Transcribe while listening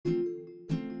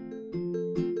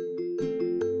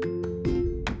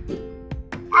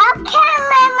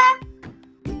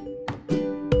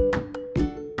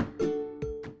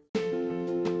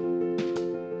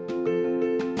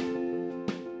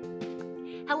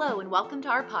Hello and welcome to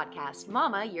our podcast,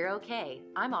 Mama, You're Okay.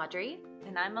 I'm Audrey.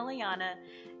 And I'm Eliana.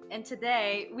 And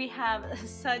today we have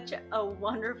such a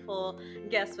wonderful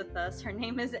guest with us. Her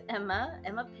name is Emma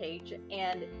Page,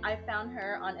 and I found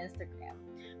her on Instagram.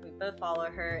 We both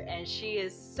follow her, and she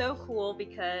is so cool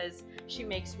because she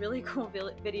makes really cool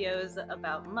videos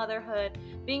about motherhood,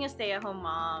 being a stay-at-home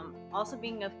mom, also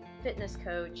being a fitness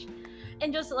coach,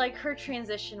 and just like her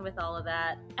transition with all of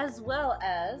that, as well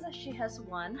as she has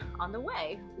one on the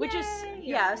way, which is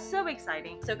so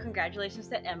exciting. So congratulations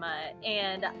to Emma.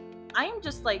 And I'm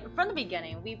just like, from the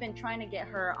beginning, we've been trying to get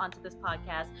her onto this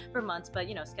podcast for months, but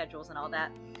schedules and all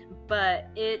that. But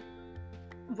it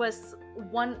was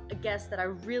one guest that I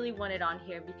really wanted on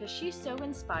here because she's so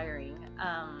inspiring.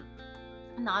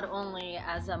 Not only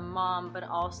as a mom, but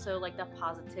also like the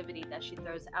positivity that she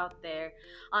throws out there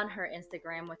on her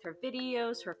Instagram with her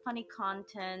videos, her funny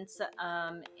contents,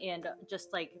 and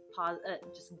just like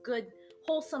just good,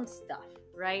 wholesome stuff,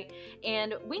 right?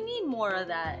 And we need more of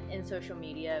that in social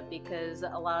media because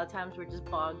a lot of times we're just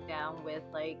bogged down with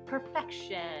like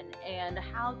perfection and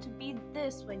how to be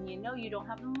this when you don't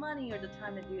have the money or the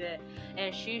time to do it.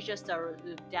 And she's just a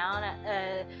down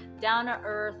to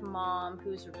earth mom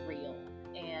who's real.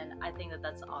 And I think that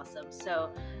that's awesome. So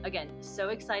again, so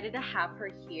excited to have her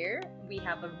here. We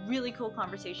have a really cool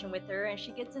conversation with her, and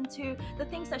she gets into the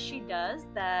things that she does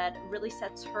that really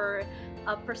sets her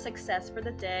up for success for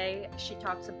the day. She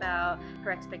talks about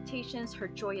her expectations, her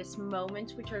joyous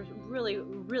moments, which are really,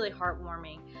 really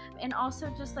heartwarming, and also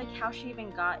just like how she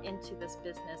even got into this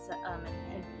business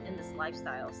and this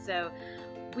lifestyle. So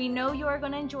we know you are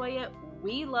going to enjoy it.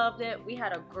 We loved it. We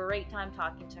had a great time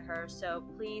talking to her. So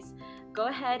please go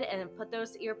ahead and put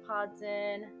those ear pods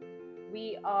in.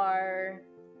 We are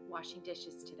Washing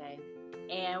dishes today.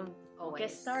 And we'll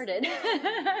get started.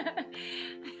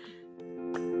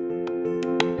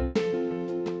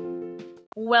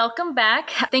 Welcome back.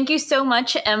 Thank you so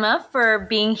much, Emma, for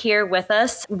being here with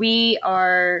us. We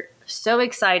are so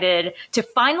excited to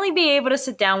finally be able to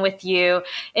sit down with you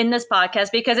in this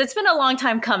podcast because it's been a long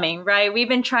time coming, right? We've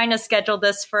been trying to schedule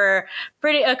this for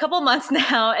a couple months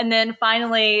now, and then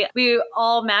finally we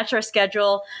all match our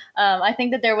schedule. I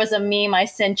think that there was a meme I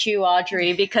sent you,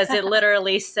 Audrey, because it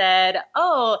literally said,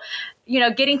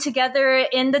 getting together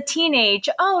in the teenage.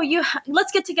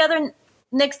 Let's get together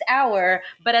next hour.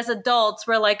 But as adults,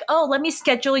 we're like, let me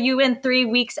schedule you in 3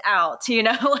 weeks out,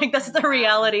 like that's the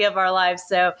reality of our lives.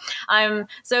 So I'm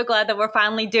so glad that we're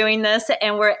finally doing this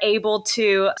and we're able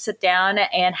to sit down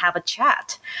and have a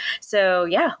chat. So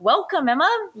yeah, welcome, Emma.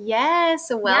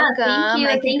 Yes, welcome. Yeah,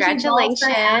 thank you. And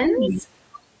congratulations.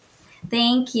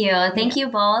 Thank you. Thank you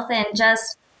both. And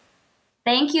just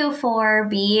thank you for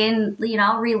being,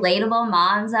 relatable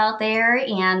moms out there.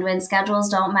 And when schedules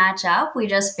don't match up, we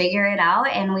just figure it out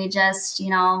and we just,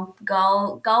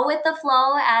 go with the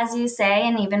flow, as you say.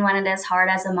 And even when it is hard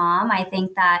as a mom, I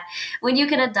think that when you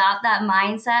can adopt that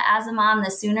mindset as a mom, the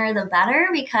sooner the better,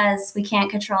 because we can't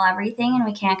control everything and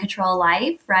we can't control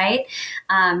life, right?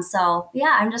 So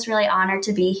yeah, I'm just really honored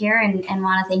to be here and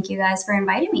want to thank you guys for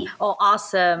inviting me. Oh,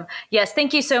 awesome. Yes.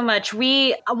 Thank you so much.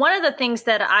 One of the things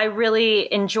that I really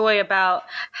enjoy about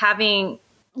having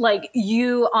like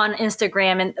you on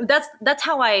Instagram, and that's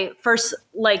how I first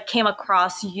came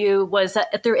across you, was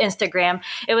through Instagram.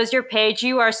 It was your page.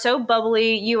 You are so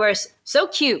bubbly. You are so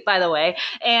cute, by the way.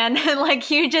 And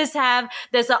you just have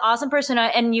this awesome persona,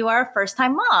 and you are a first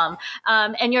time mom.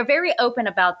 And you're very open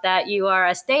about that. You are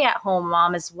a stay at home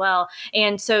mom as well.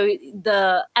 And so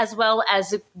as well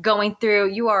as going through,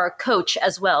 you are a coach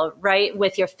as well, right?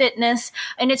 With your fitness,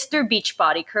 and it's through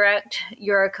Beachbody, correct?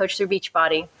 You're a coach through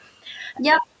Beachbody.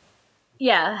 Yep.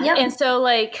 Yeah. Yep. And so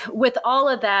with all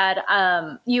of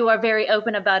that, you are very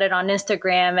open about it on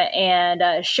Instagram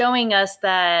and showing us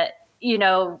that,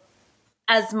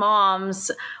 as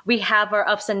moms, we have our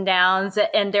ups and downs,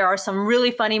 and there are some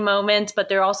really funny moments, but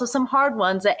there are also some hard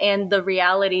ones. And the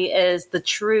reality is, the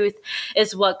truth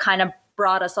is what kind of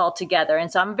brought us all together.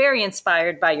 And so I'm very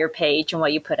inspired by your page and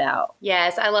what you put out.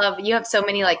 Yes, you have so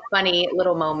many funny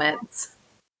little moments.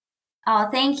 Oh,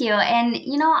 thank you. And,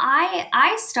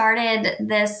 I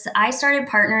started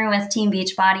partnering with Team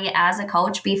Beachbody as a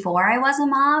coach before I was a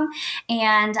mom.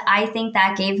 And I think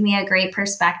that gave me a great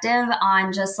perspective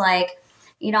on just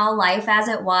life as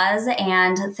it was.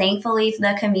 And thankfully,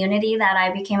 the community that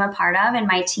I became a part of and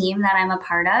my team that I'm a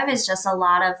part of is just a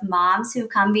lot of moms who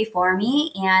come before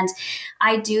me. And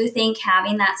I do think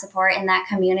having that support in that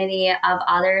community of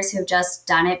others who've just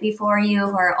done it before you,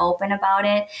 who are open about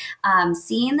it,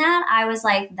 seeing that, I was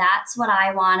like, that's what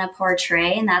I want to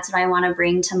portray. And that's what I want to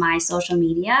bring to my social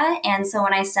media. And so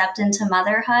when I stepped into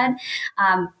motherhood,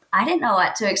 I didn't know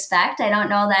what to expect. I don't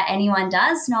know that anyone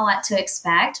does know what to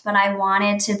expect, but I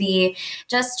wanted to be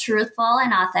just truthful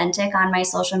and authentic on my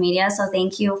social media. So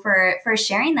thank you for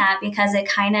sharing that, because it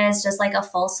kind of is just like a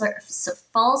full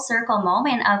circle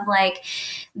moment of like,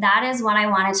 that is what I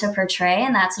wanted to portray,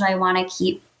 and that's what I want to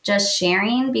keep just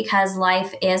sharing, because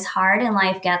life is hard and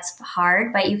life gets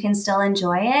hard, but you can still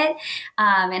enjoy it.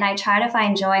 And I try to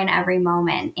find joy in every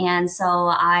moment. And so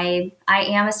I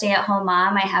am a stay-at-home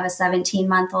mom. I have a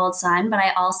 17-month-old son, but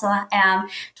I also am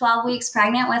 12 weeks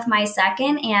pregnant with my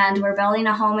second, and we're building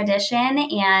a home addition.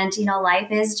 And,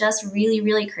 life is just really,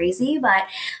 really crazy, but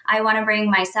I want to bring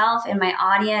myself and my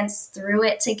audience through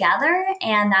it together.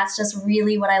 And that's just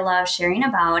really what I love sharing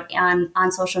about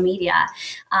on social media.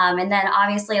 And then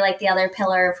obviously, like, the other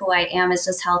pillar of who I am is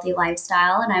just healthy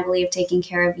lifestyle. And I believe taking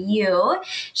care of you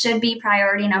should be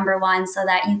priority number one, so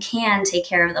that you can take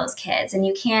care of those kids and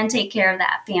you can take care of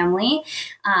that family,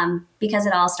 because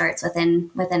it all starts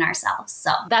within ourselves.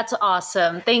 So that's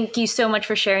awesome. Thank you so much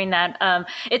for sharing that.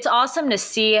 It's awesome to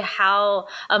see how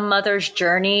a mother's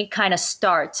journey kind of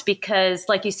starts, because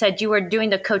like you said, you were doing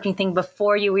the coaching thing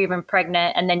before you were even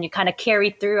pregnant, and then you kind of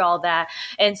carried through all that.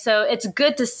 And so it's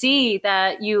good to see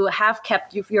that you have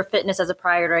kept your fitness as a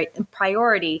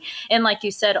priority. And like you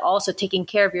said, also taking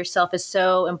care of yourself is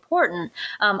so important.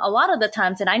 A lot of the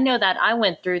times, and I know that I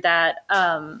went through that,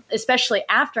 especially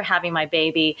after having my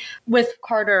baby with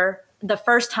Carter. The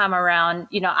first time around,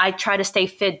 I tried to stay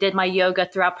fit, did my yoga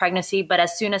throughout pregnancy. But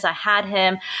as soon as I had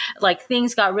him, like,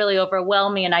 things got really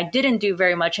overwhelming and I didn't do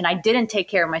very much and I didn't take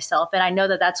care of myself. And I know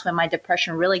that that's when my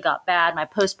depression really got bad. My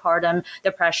postpartum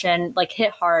depression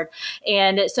hit hard.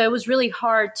 And so it was really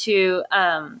hard to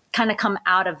kind of come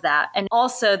out of that. And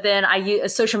also then I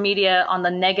use social media on the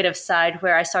negative side,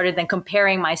 where I started then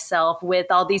comparing myself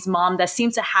with all these moms that seem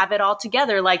to have it all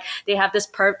together. Like, they have this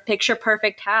picture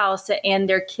perfect house and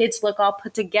their kids look all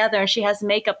put together, and she has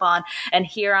makeup on, and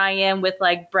here I am with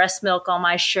like breast milk on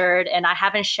my shirt, and I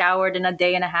haven't showered in a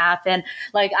day and a half, and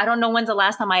like, I don't know when's the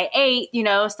last time I ate,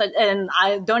 so, and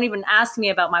I don't even ask me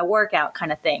about my workout,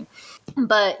 kind of thing.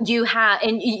 But you have,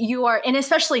 and you are, and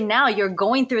especially now you're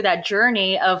going through that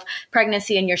journey of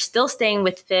pregnancy, and you're still staying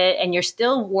with fit, and you're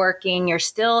still working, you're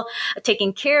still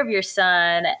taking care of your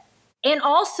son, and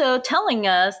also telling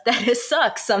us that it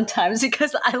sucks sometimes,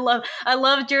 because I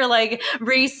loved your like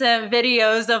recent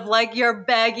videos of like you're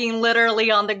begging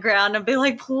literally on the ground and be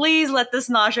like, please let this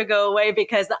nausea go away,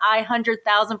 because I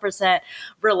 100,000%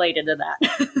 related to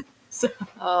that. So.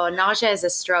 Oh, nausea is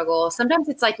a struggle. Sometimes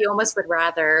it's like you almost would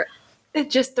rather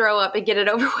just throw up and get it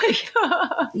over with.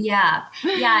 Yeah.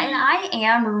 And I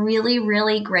am really,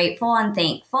 really grateful and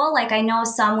thankful. Like, I know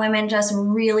some women just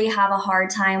really have a hard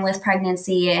time with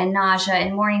pregnancy and nausea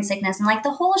and morning sickness and like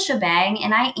the whole shebang.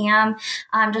 And I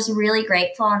am just really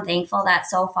grateful and thankful that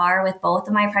so far with both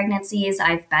of my pregnancies,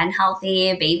 I've been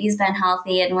healthy, baby's been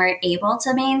healthy, and we're able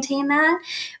to maintain that.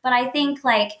 But I think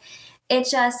like it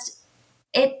just,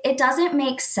 it doesn't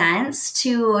make sense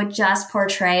to just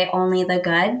portray only the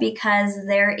good, because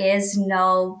there is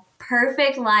no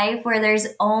perfect life where there's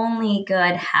only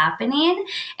good happening.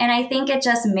 And I think it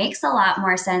just makes a lot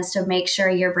more sense to make sure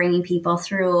you're bringing people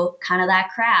through kind of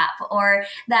that crap, or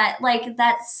that like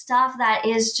that stuff that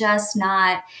is just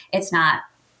not, it's not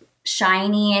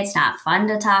shiny, it's not fun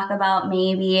to talk about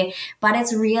maybe, but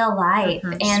it's real life.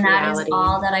 Mm-hmm. And that reality. Is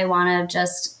all that I want to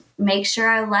just make sure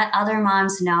I let other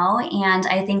moms know. And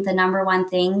I think the number one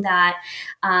thing that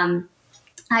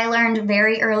I learned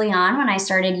very early on when I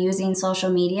started using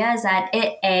social media is that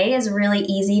it is really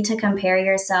easy to compare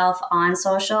yourself on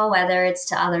social, whether it's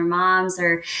to other moms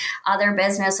or other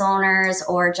business owners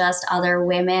or just other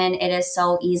women. It is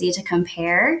so easy to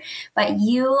compare, but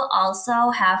you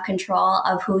also have control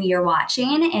of who you're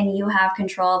watching, and you have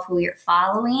control of who you're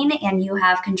following, and you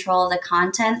have control of the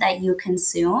content that you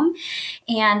consume.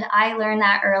 And I learned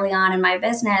that early on in my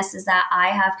business, is that I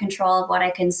have control of what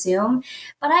I consume,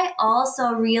 but I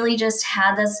also really just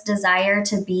had this desire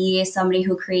to be somebody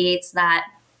who creates that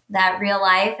real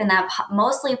life, and that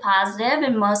mostly positive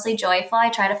and mostly joyful. I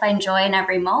try to find joy in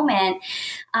every moment.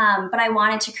 But I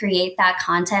wanted to create that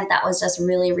content that was just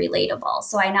really relatable.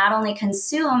 So I not only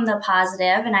consume the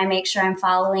positive, and I make sure I'm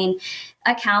following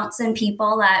accounts and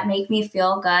people that make me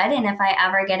feel good. And if I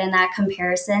ever get in that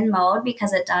comparison mode,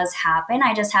 because it does happen,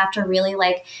 I just have to really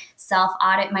like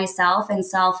self-audit myself and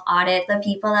self-audit the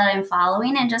people that I'm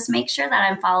following, and just make sure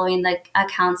that I'm following the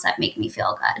accounts that make me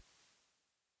feel good.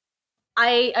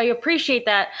 I appreciate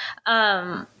that.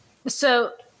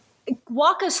 So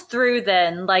walk us through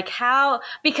then, like how,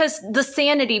 because the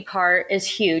sanity part is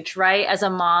huge, right? As a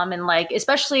mom, and like,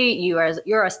 especially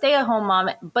you're a stay-at-home mom,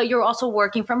 but you're also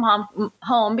working from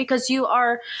home because you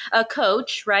are a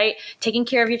coach, right? Taking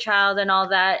care of your child and all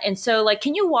that. And so like,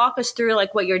 can you walk us through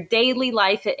like what your daily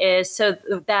life is, so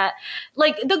that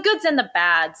like the goods and the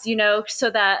bads, so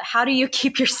that how do you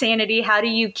keep your sanity? How do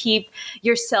you keep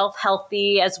yourself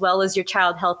healthy as well as your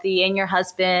child healthy and your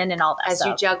husband and all that as stuff?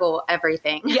 you juggle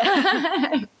everything.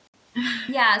 Yeah.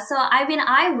 Yeah, so I mean,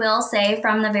 I will say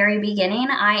from the very beginning,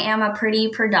 I am a pretty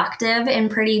productive and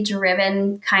pretty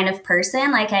driven kind of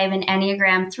person. Like, I have an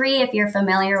Enneagram 3. If you're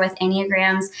familiar with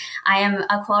Enneagrams, I am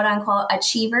a quote unquote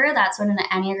achiever. That's what an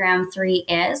Enneagram 3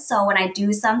 is. So when I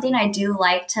do something, I do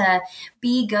like to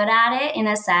be good at it in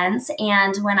a sense.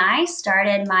 And when I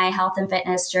started my health and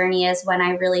fitness journey is when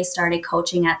I really started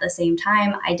coaching at the same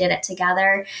time. I did it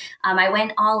together. I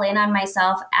went all in on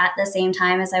myself at the same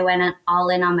time as I went all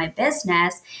in on my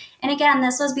business. And again,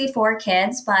 this was before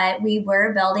kids, but we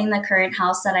were building the current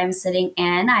house that I'm sitting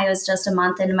in. I was just a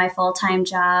month into my full-time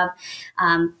job,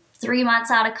 3 months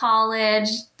out of college,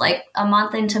 like a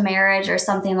month into marriage or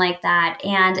something like that.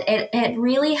 And it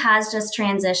really has just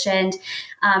transitioned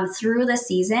through the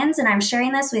seasons. And I'm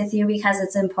sharing this with you because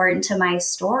it's important to my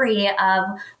story of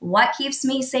what keeps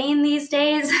me sane these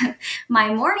days.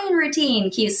 My morning routine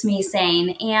keeps me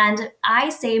sane. And I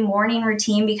say morning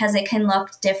routine because it can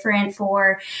look different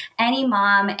for any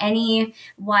mom, any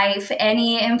wife,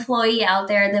 any employee out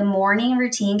there. The morning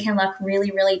routine can look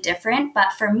really, really different.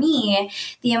 But for me,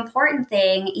 the important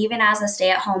thing, even as a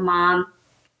stay-at-home mom,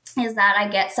 is that I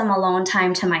get some alone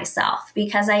time to myself,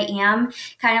 because I am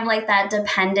kind of like that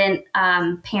dependent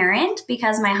parent,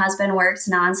 because my husband works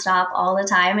nonstop all the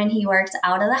time and he works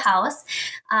out of the house.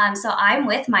 So I'm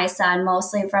with my son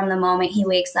mostly from the moment he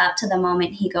wakes up to the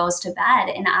moment he goes to bed.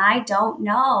 And I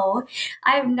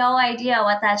have no idea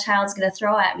what that child's going to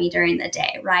throw at me during the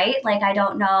day, right? Like, I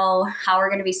don't know how we're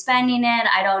going to be spending it.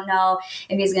 I don't know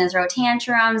if he's going to throw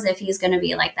tantrums, if he's going to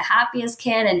be like the happiest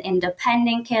kid, an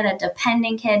independent kid, a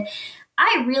dependent kid.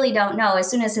 I really don't know. As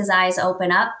soon as his eyes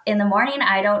open up in the morning,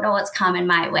 I don't know what's coming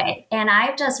my way. And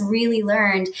I've just really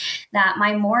learned that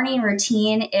my morning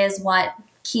routine is what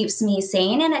keeps me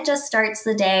sane, and it just starts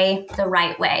the day the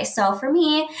right way. So for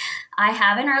me, I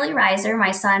have an early riser.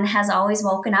 My son has always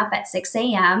woken up at 6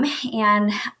 a.m.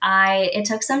 and it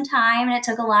took some time and it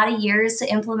took a lot of years to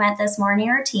implement this morning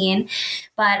routine.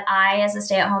 But I, as a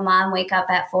stay-at-home mom, wake up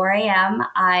at 4 a.m.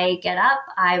 I get up,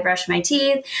 I brush my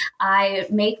teeth, I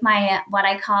make my what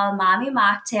I call mommy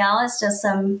mocktail. It's just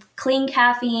some clean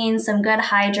caffeine, some good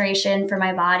hydration for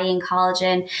my body and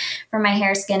collagen for my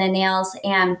hair, skin, and nails.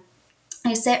 And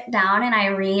I sit down and I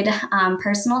read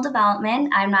personal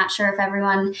development. I'm not sure if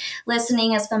everyone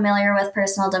listening is familiar with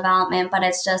personal development, but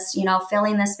it's just,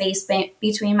 filling the space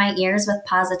between my ears with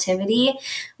positivity,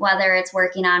 whether it's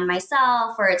working on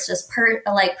myself or it's just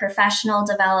professional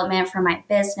development for my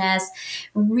business,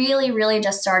 really, really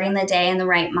just starting the day in the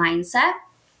right mindset.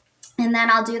 And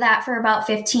then I'll do that for about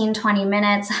 15, 20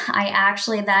 minutes. I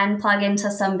actually then plug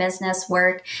into some business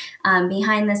work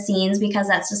behind the scenes, because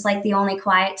that's just like the only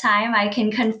quiet time I can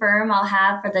confirm I'll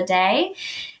have for the day.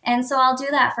 And so I'll do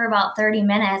that for about 30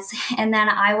 minutes. And then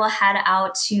I will head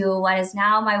out to what is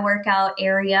now my workout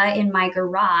area in my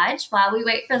garage while we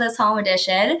wait for this home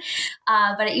edition.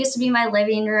 But it used to be my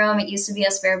living room. It used to be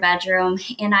a spare bedroom.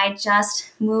 And I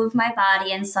just move my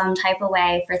body in some type of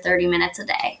way for 30 minutes a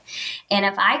day. And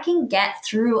if I can get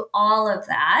through all of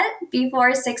that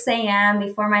before 6 a.m.,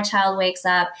 before my child wakes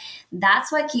up,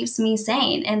 that's what keeps me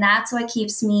sane. And that's what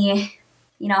keeps me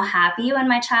happy when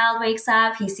my child wakes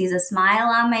up. He sees a smile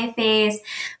on my face.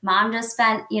 Mom just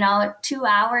spent, 2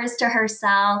 hours to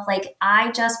herself. Like,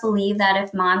 I just believe that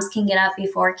if moms can get up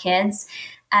before kids,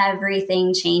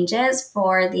 everything changes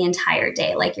for the entire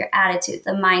day. Like, your attitude,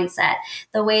 the mindset,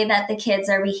 the way that the kids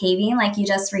are behaving, like, you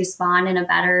just respond in a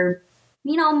better,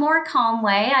 more calm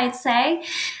way, I'd say.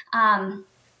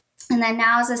 And then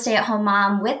now, as a stay-at-home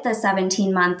mom with the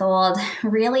 17-month-old,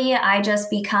 really, I just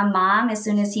become mom as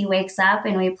soon as he wakes up,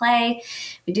 and we play.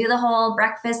 We do the whole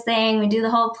breakfast thing. We do the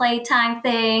whole playtime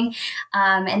thing.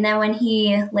 And then when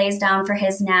he lays down for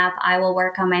his nap, I will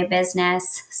work on my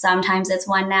business. Sometimes it's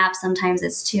one nap, sometimes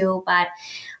it's two, but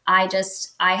I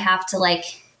have to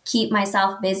keep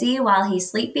myself busy while he's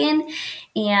sleeping.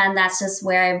 And that's just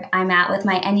where I'm at with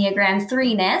my Enneagram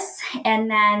 3-ness. And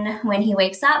then when he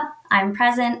wakes up, I'm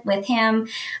present with him,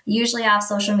 usually off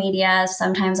social media.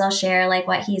 Sometimes I'll share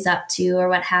what he's up to or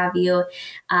what have you.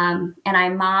 And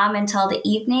I'm mom until the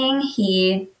evening.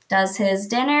 He does his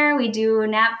dinner. We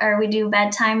do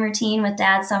bedtime routine with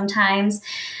dad sometimes.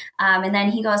 And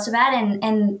then he goes to bed.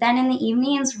 And then in the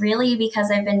evenings, really,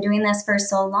 because I've been doing this for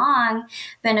so long,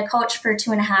 been a coach for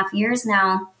 2.5 years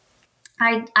now,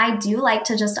 I do like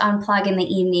to just unplug in the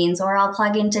evenings, or I'll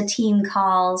plug into team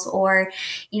calls, or,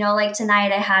 like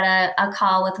tonight I had a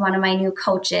call with one of my new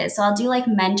coaches. So I'll do like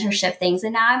mentorship things.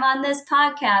 And now I'm on this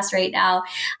podcast right now.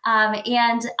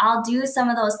 And I'll do some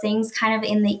of those things kind of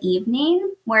in the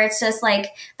evening, where it's just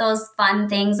like those fun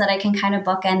things that I can kind of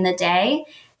bookend the day.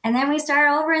 And then we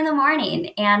start over in the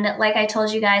morning. And like I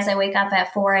told you guys, I wake up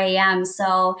at 4 a.m.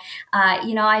 So,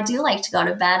 I do like to go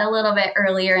to bed a little bit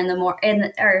earlier in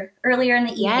the earlier in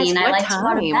the evening. I like to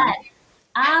go to bed.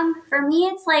 For me,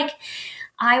 it's like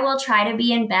I will try to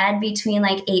be in bed between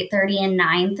like 8:30 and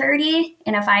 9:30.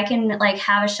 And if I can like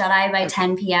have a shut eye by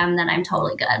 10 p.m., then I'm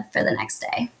totally good for the next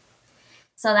day.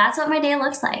 So that's what my day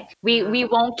looks like. We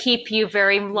won't keep you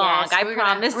very long. Yes, I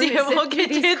promise you. We'll get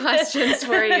these questions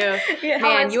for you.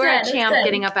 Man, you are a champ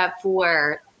getting up at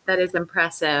 4. That is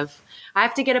impressive. I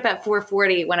have to get up at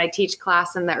 4:40 when I teach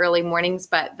class in the early mornings,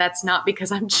 but that's not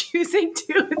because I'm choosing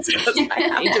to. It's because I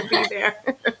have to be there.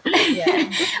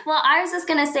 Yeah. Well, I was just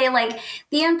gonna say, like,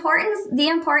 the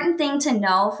important thing to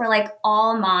know for like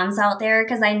all moms out there,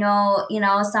 because I know,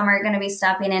 some are gonna be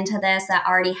stepping into this that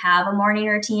already have a morning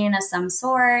routine of some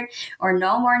sort, or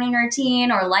no morning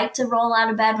routine, or like to roll out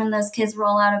of bed when those kids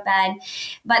roll out of bed.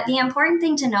 But the important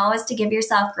thing to know is to give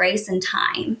yourself grace and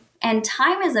time. And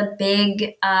time is a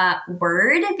big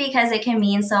word, because it can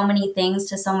mean so many things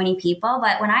to so many people.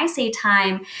 But when I say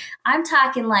time, I'm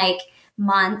talking like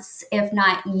months, if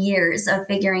not years, of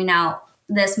figuring out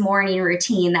this morning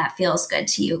routine that feels good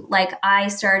to you. Like I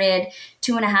started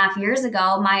 2.5 years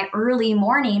ago. My early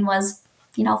morning was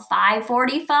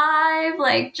 5:45,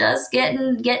 like just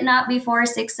getting up before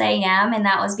 6 a.m. And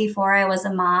that was before I was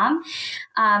a mom.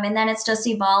 And then it's just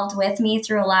evolved with me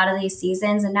through a lot of these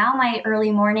seasons. And now my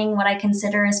early morning, what I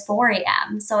consider, is 4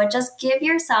 a.m. So it just give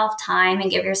yourself time and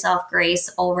give yourself grace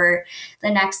over the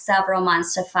next several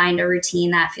months to find a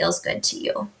routine that feels good to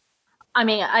you. I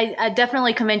mean, I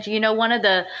definitely commend you. One of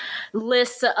the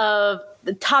lists of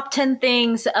the top 10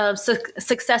 things of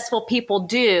successful people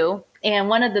do, and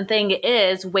one of the things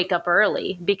is wake up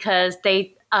early, because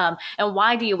they and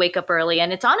why do you wake up early?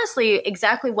 And it's honestly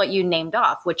exactly what you named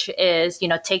off, which is,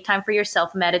 take time for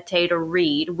yourself, meditate, or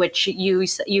read, which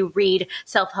you read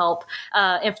self-help,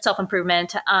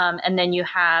 self-improvement. And then you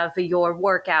have your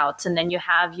workouts, and then you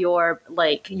have your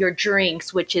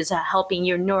drinks, which is helping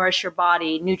you nourish your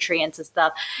body, nutrients and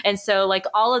stuff. And so like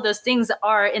all of those things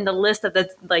are in the list of the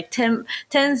like 10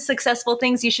 successful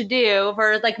things you should do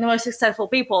for like the most successful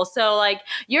people. So like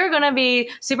you're going to be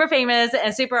super famous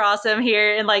and super awesome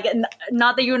here. And like,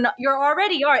 not that you're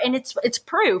already are. And it's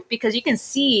proof, because you can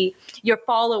see your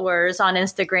followers on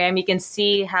Instagram. You can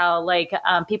see how like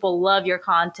people love your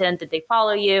content, that they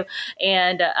follow you,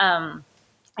 and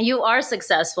you are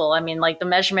successful. I mean, like the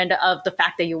measurement of the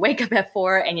fact that you wake up at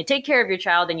 4 and you take care of your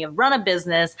child and you run a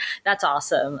business, that's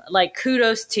awesome. Like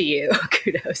kudos to you.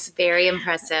 Kudos. Very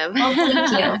impressive. Well,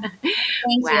 thank you.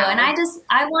 Thank you. And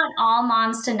I want all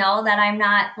moms to know that I'm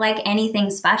not like anything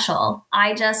special.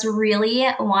 I just really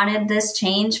wanted this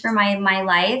change for my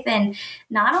life, and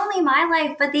not only my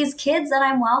life, but these kids that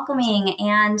I'm welcoming,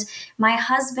 and my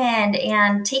husband,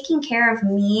 and taking care of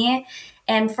me.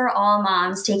 And for all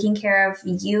moms, taking care of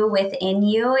you within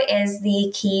you is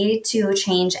the key to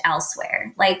change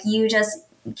elsewhere. Like you just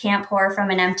can't pour from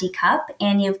an empty cup,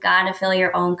 and you've got to fill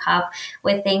your own cup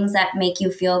with things that make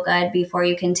you feel good before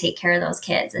you can take care of those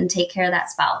kids and take care of that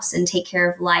spouse and take care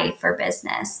of life or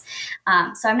business.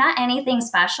 So I'm not anything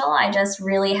special. I just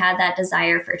really had that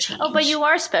desire for change. Oh, but you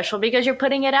are special, because you're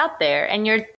putting it out there, and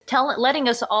you're letting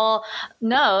us all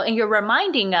know, and you're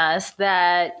reminding us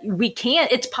that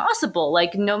it's possible,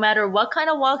 like no matter what kind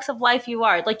of walks of life you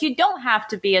are. Like you don't have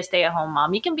to be a stay-at-home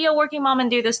mom. You can be a working mom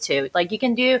and do this too. Like you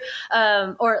can do,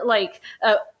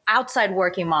 outside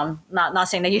working mom, not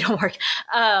saying that you don't work,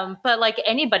 but like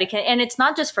anybody can. And it's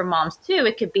not just for moms too.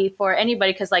 It could be for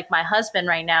anybody. Cause like my husband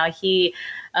right now, he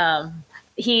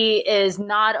is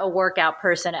not a workout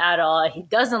person at all. He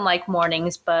doesn't like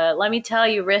mornings, but let me tell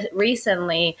you,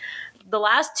 recently, the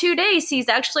last 2 days, he's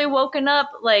actually woken up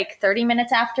like 30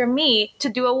 minutes after me to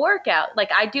do a workout.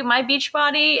 Like I do my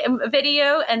Beachbody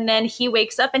video, and then he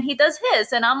wakes up and he does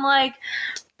his, and I'm like,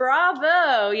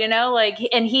 bravo,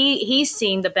 and he's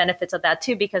seen the benefits of that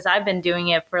too, because I've been doing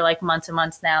it for like months and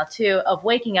months now too, of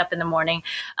waking up in the morning.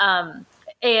 And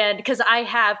because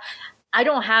I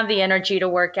don't have the energy to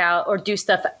work out or do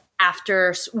stuff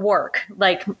after work.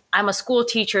 Like I'm a school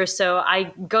teacher, so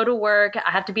I go to work. I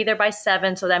have to be there by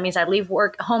 7. So that means I leave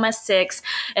work home at 6.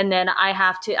 And then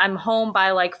I'm home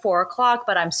by like 4:00,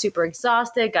 but I'm super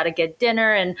exhausted, got to get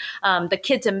dinner and the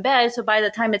kids in bed. So by the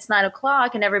time it's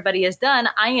 9:00 and everybody is done,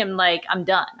 I'm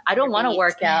done. I don't want to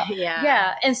work out.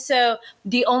 Yeah. And so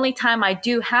the only time I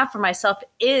do have for myself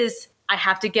is I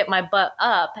have to get my butt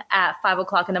up at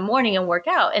 5:00 in the morning and work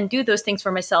out and do those things for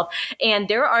myself. And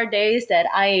there are days that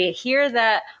I hear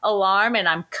that alarm and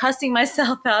I'm cussing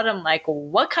myself out. I'm like,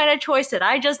 what kind of choice did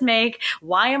I just make?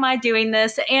 Why am I doing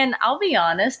this? And I'll be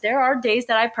honest, there are days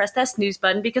that I press that snooze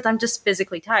button because I'm just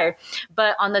physically tired.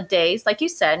 But on the days, like you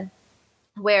said,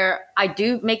 where I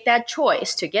do make that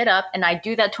choice to get up and I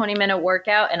do that 20-minute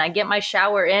workout and I get my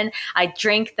shower in, I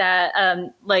drink that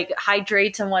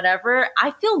hydrates and whatever,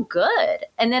 I feel good.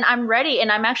 And then I'm ready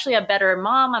and I'm actually a better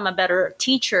mom. I'm a better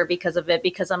teacher because of it,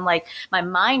 because I'm like, my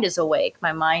mind is awake.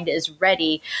 My mind is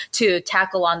ready to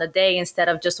tackle on the day instead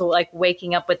of just like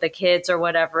waking up with the kids or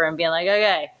whatever and being like,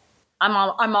 okay,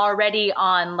 I'm already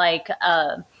on like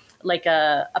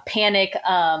a panic,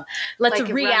 let's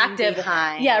reactive.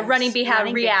 Running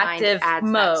behind reactive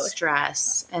mode.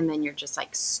 Stress. And then you're just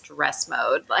like stress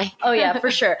mode. Like, oh yeah,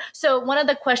 for sure. So one of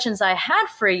the questions I had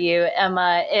for you,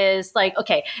 Emma, is like,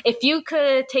 okay, if you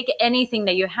could take anything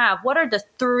that you have, what are the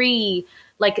 3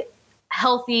 like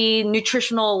healthy,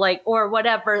 nutritional, like, or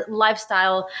whatever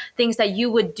lifestyle things that you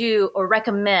would do or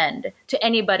recommend to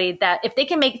anybody that if they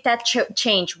can make that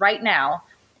change right now,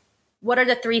 what are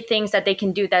the 3 things that they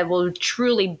can do that will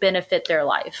truly benefit their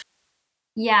life?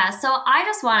 Yeah, so I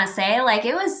just want to say, like,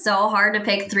 it was so hard to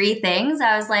pick 3 things.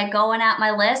 I was like going at my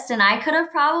list and I could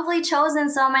have probably chosen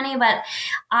so many, but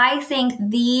I think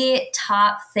the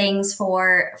top things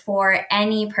for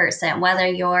any person, whether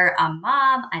you're a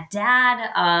mom, a dad,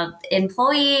 a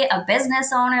employee, a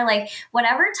business owner, like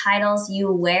whatever titles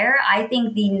you wear, I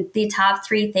think the top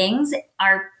 3 things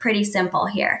are pretty simple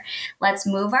here. Let's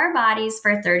move our bodies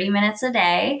for 30 minutes a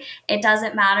day. It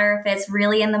doesn't matter if it's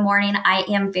really in the morning. I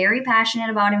am very passionate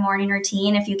about a morning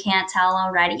routine, if you can't tell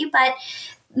already, but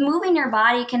moving your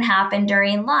body can happen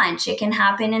during lunch. It can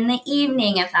happen in the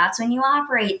evening if that's when you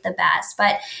operate the best.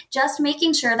 But just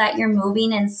making sure that you're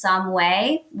moving in some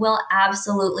way will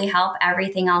absolutely help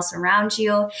everything else around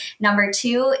you. Number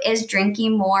 2 is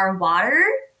drinking more water.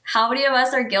 How many of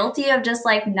us are guilty of just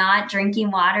like not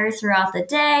drinking water throughout the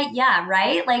day? Yeah,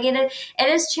 right? Like it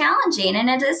is challenging and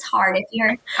it is hard if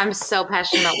you're... I'm so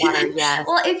passionate about water, yes.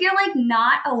 Well, if you're like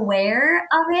not aware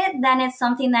of it, then it's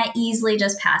something that easily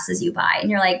just passes you by. And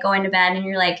you're like going to bed and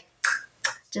you're like,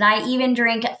 did I even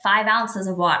drink 5 ounces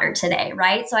of water today,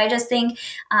 right? So I just think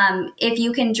if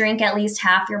you can drink at least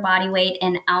half your body weight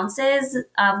in ounces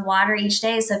of water each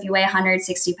day, so if you weigh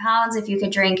 160 pounds, if you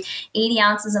could drink 80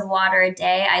 ounces of water a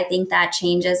day, I think that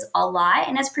changes a lot.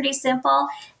 And it's pretty simple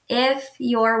if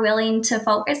you're willing to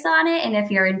focus on it and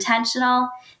if you're intentional.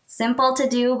 Simple to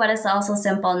do, but it's also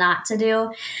simple not to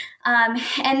do.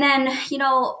 And then,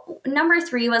 number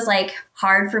 3 was like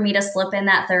hard for me to slip in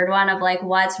that third one of like,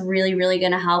 what's really, really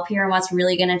going to help here and what's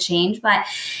really going to change. But,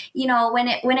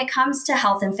 when it comes to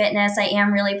health and fitness, I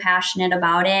am really passionate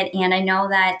about it. And I know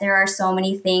that there are so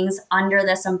many things under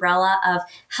this umbrella of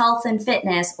health and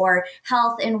fitness or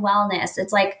health and wellness.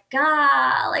 It's like,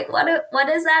 what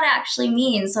does that actually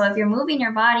mean? So if you're moving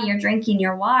your body, you're drinking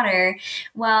your water,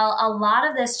 well, a lot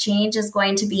of this change is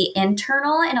going to be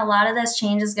internal and a lot of this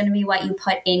change is going to be what you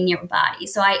put in your body.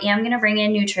 So I am going to bring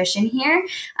in nutrition here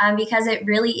because it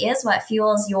really is what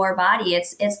fuels your body.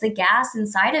 It's the gas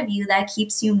inside of you that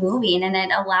keeps you moving and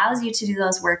it allows you to do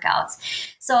those workouts.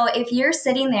 So if you're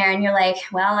sitting there and you're like,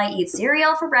 well, I eat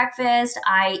cereal for breakfast,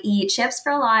 I eat chips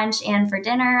for lunch and for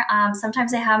dinner,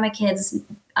 sometimes I have my kids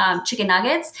chicken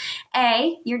nuggets.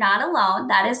 You're not alone.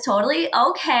 That is totally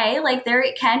okay. Like there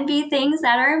can be things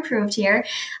that are improved here.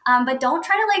 But don't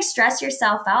try to like stress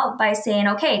yourself out by saying,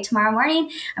 okay, tomorrow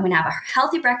morning, I'm going to have a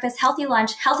healthy breakfast, healthy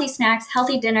lunch, healthy snacks,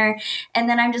 healthy dinner. And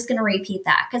then I'm just going to repeat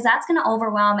that because that's going to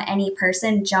overwhelm any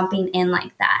person jumping in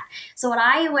like that. So what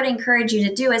I would encourage you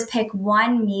to do is pick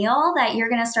one meal that you're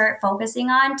going to start focusing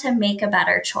on to make a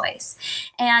better choice.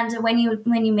 And when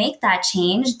you make that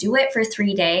change, do it for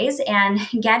 3 days and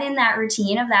get in that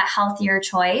routine of that healthier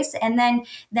choice. And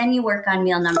then you work on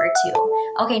meal number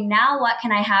 2. Okay, now what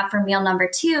can I have for meal number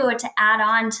 2 to add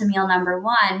on to meal number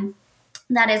 1?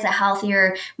 That is a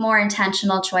healthier, more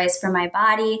intentional choice for my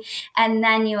body. And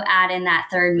then you add in that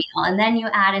third meal and then you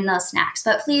add in those snacks.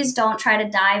 But please don't try to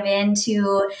dive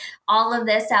into all of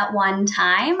this at one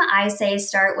time. I say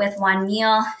start with one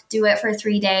meal, do it for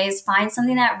 3 days, find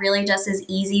something that really just is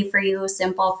easy for you,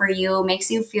 simple for you,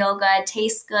 makes you feel good,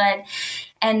 tastes good.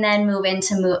 and then move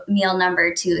into meal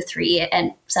number 2, 3,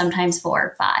 and sometimes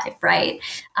 4, 5, right?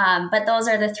 But those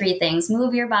are the 3 things: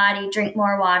 move your body, drink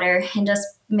more water, and just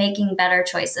making better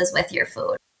choices with your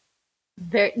food.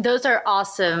 Those are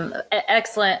awesome,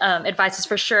 excellent advices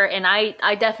for sure. And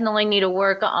I definitely need to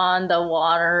work on the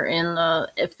water and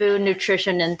the food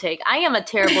nutrition intake. I am a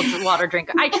terrible water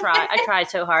drinker. I try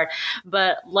so hard,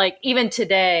 but like even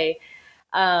today,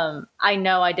 I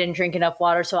know I didn't drink enough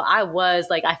water. So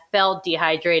I felt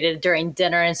dehydrated during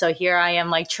dinner. And so here I am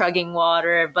like chugging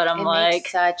water, but it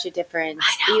makes such a difference.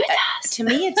 I know it does. To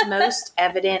me, it's most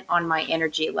evident on my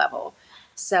energy level.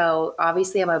 So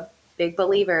obviously I'm a big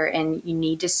believer in you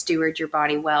need to steward your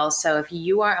body well. So if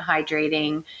you aren't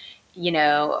hydrating,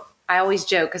 I always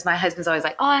joke because my husband's always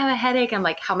like, oh, I have a headache. I'm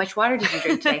like, how much water did you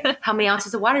drink today? How many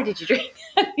ounces of water did you drink?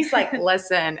 He's like,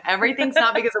 listen, everything's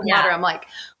not because of water. I'm like,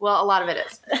 well, a lot of it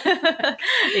is.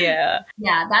 Yeah.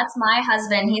 Yeah, that's my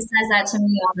husband. He says that to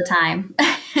me all the time.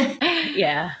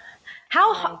 Yeah.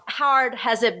 How hard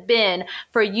has it been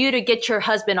for you to get your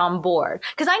husband on board?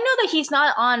 Because I know that he's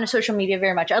not on social media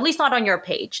very much, at least not on your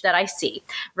page that I see,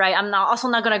 right? I'm also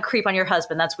not going to creep on your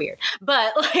husband. That's weird.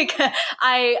 But like,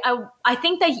 I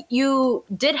think that you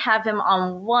did have him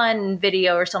on one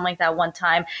video or something like that one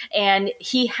time, and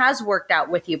he has worked out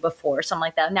with you before, something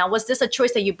like that. Now, was this a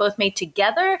choice that you both made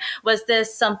together? Was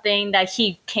this something that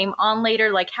he came on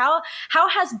later? Like how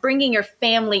has bringing your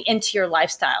family into your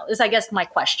lifestyle is, I guess, my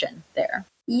question there.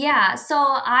 Yeah, so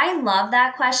I love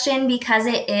that question because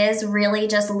it is really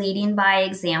just leading by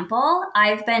example.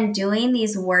 I've been doing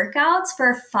these workouts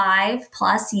for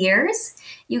 5+ years.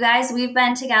 You guys, we've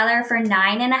been together for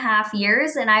 9.5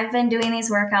 years, and I've been doing these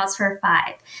workouts for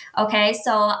 5. Okay,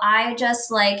 so I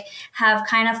just have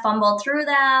kind of fumbled through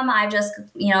them. I've just,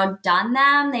 done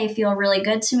them. They feel really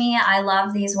good to me. I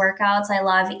love these workouts. I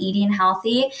love eating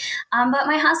healthy. But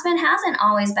my husband hasn't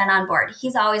always been on board.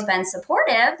 He's always been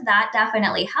supportive. That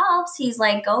definitely helps. He's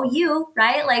like, go you,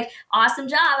 right? Like, awesome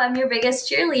job. I'm your biggest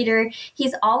cheerleader.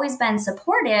 He's always been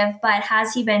supportive, but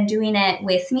has he been doing it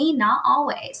with me? Not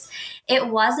always. It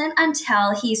wasn't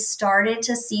until he started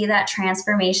to see that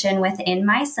transformation within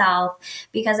myself,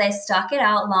 because I stuck it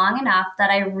out long enough that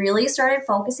I really started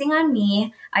focusing on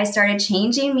me. I started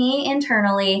changing me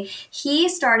internally. He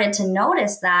started to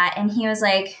notice that, and he was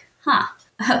like,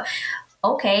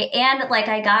 okay. And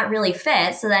I got really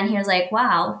fit. So then he was like,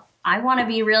 wow, I want to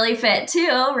be really fit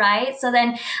too, right? So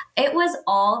then it was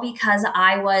all because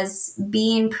I was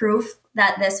being proof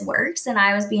that this works, and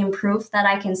I was being proof that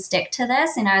I can stick to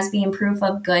this, and I was being proof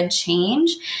of good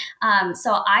change.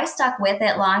 So I stuck with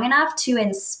it long enough to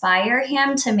inspire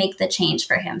him to make the change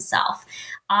for himself.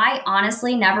 I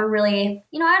honestly never really,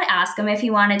 I'd ask him if he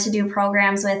wanted to do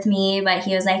programs with me, but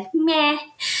he was like, meh.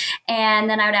 And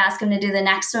then I would ask him to do the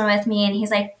next one with me, and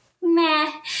he's like,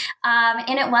 meh.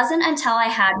 And it wasn't until I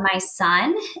had my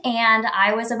son, and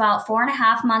I was about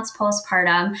 4.5 months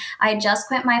postpartum. I just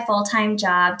quit my full-time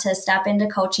job to step into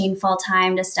coaching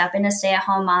full-time, to step into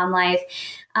stay-at-home mom life.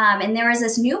 And there was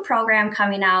this new program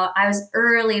coming out. I was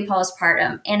early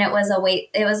postpartum, and it was a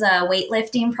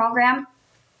weightlifting program.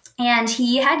 And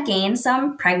he had gained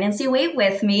some pregnancy weight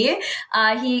with me.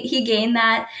 He gained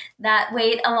that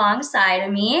weight alongside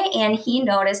of me, and he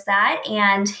noticed that.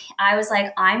 And I was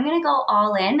like, I'm going to go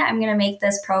all in. I'm going to make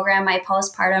this program my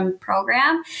postpartum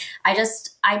program. I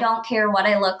don't care what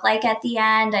I look like at the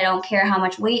end. I don't care how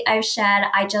much weight I've shed.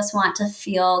 I just want to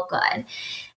feel good.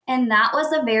 And that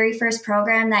was the very first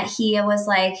program that he was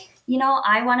like,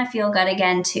 I want to feel good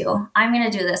again too. I'm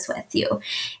going to do this with you.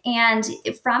 And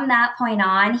from that point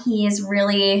on, he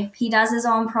does his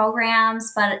own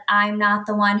programs, but I'm not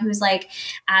the one who's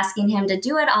asking him to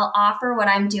do it. I'll offer what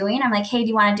I'm doing. I'm like, hey, do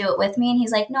you want to do it with me? And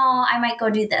he's like, no, I might go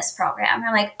do this program. And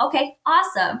I'm like, okay,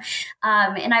 awesome.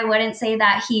 And I wouldn't say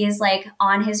that he is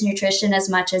on his nutrition as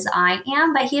much as I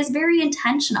am, but he is very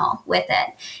intentional with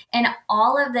it. And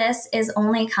all of this is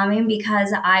only coming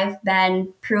because I've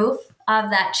been proof of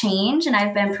that change, and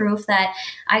I've been proof that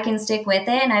I can stick with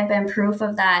it, and I've been proof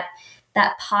of that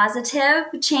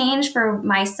positive change for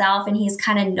myself, and he's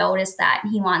kind of noticed that,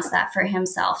 and he wants that for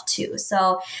himself too.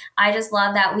 So I just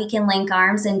love that we can link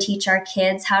arms and teach our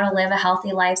kids how to live a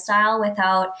healthy lifestyle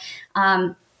without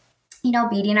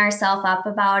beating ourselves up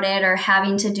about it, or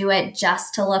having to do it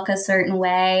just to look a certain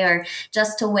way, or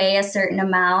just to weigh a certain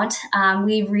amount.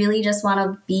 We really just want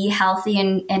to be healthy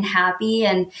and happy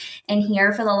and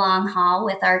here for the long haul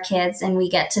with our kids. And we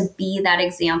get to be that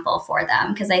example for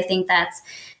them, because I think that's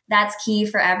key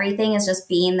for everything, is just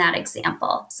being that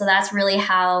example. So that's really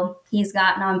how he's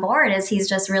gotten on board, is he's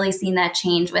just really seen that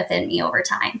change within me over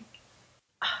time.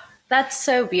 That's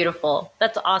so beautiful.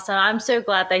 That's awesome. I'm so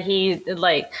glad that he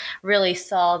like really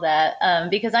saw that,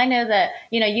 because I know that,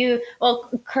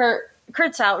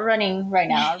 Kurt's out running right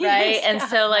now, right? Yes, and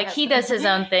so like he does his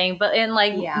own thing, but in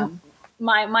like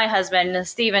my husband,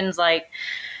 Steven's like,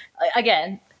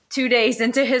 again, 2 days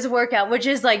into his workout, which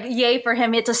is like, yay for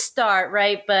him. It's a start.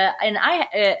 Right. But, and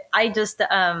I just,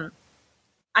 I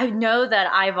know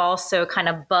that I've also kind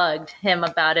of bugged him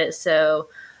about it. So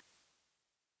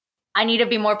I need to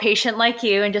be more patient like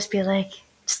you and just be like,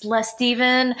 just let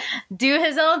Steven do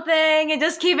his own thing and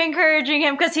just keep encouraging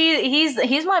him, because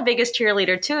he's my biggest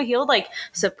cheerleader too. He'll like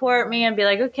support me and be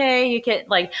like, okay, you can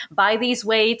like buy these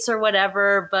weights or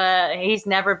whatever, but he's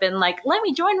never been like, let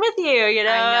me join with you, you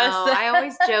know? I know. So. I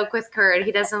always joke with Kurt.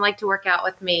 He doesn't like to work out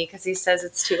with me because he says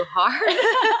it's too hard.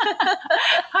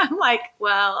 I'm like,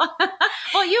 well,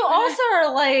 you also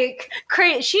are like,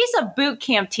 she's a boot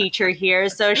camp teacher here.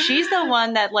 So she's the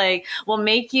one that like will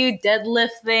make you deadlift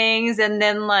things and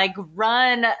then like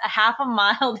run a half a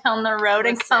mile down the road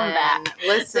and come back.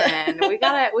 Listen, we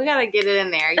gotta get it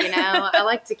in there. I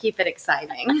like to keep it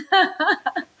exciting.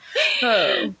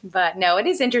 But no, it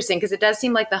is interesting because it does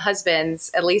seem like the husbands,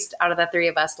 at least out of the three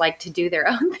of us, like to do their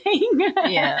own thing.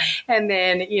 Yeah. And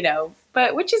then,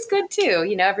 but which is good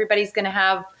too. Everybody's going to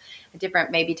have a different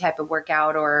maybe type of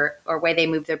workout or way they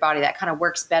move their body that kind of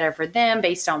works better for them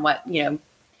based on what,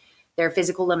 their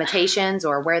physical limitations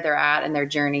or where they're at in their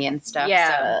journey and stuff.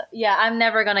 Yeah. So. Yeah. I'm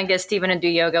never going to get Steven to do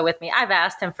yoga with me. I've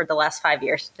asked him for the last 5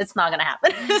 years. It's not going to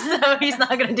happen. So he's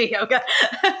not going to do yoga.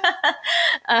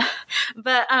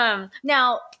 But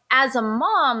now as a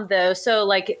mom though, so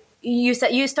like, you said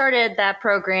you started that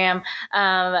program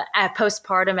at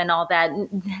postpartum and all that.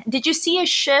 Did you see a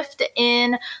shift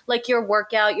in like your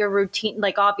workout, your routine?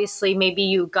 Like obviously maybe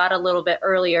you got a little bit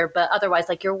earlier, but otherwise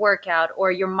like your workout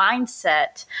or your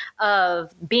mindset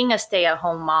of being a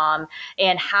stay-at-home mom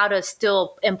and how to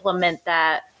still implement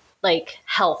that like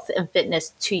health and fitness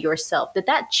to yourself. Did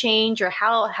that change or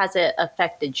how has it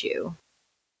affected you?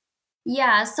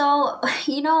 Yeah. So,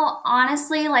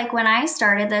 honestly, like when I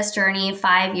started this journey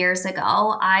 5 years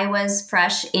ago, I was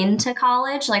fresh into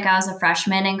college. Like I was a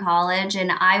freshman in college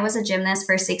and I was a gymnast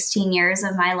for 16 years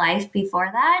of my life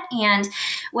before that. And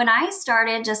when I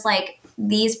started just like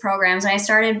these programs, when I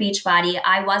started Beachbody,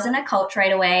 I wasn't a coach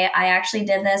right away. I actually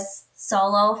did this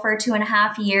solo for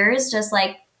 2.5 years, just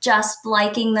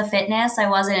liking the fitness. I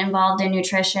wasn't involved in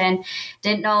nutrition,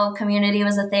 didn't know community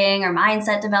was a thing or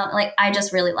mindset development. Like I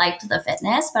just really liked the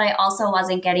fitness, but I also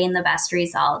wasn't getting the best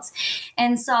results.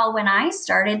 And so when I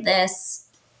started this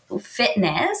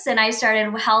fitness and I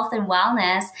started health and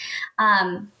wellness,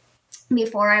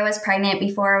 before I was pregnant,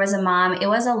 before I was a mom, it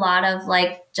was a lot of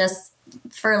like just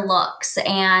for looks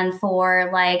and for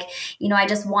like, I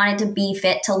just wanted to be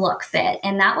fit to look fit.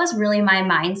 And that was really my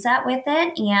mindset with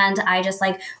it. And I just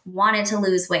like wanted to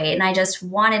lose weight and I just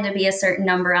wanted to be a certain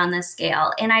number on the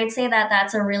scale. And I'd say that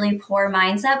that's a really poor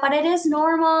mindset, but it is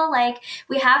normal. Like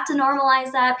we have to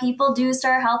normalize that. People do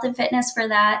start health and fitness for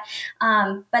that.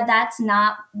 But that's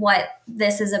not what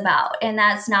this is about. And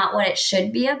that's not what it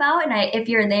should be about. And if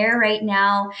you're there right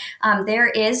now, there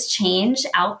is change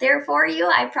out there for you.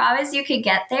 I promise you could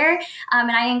get there.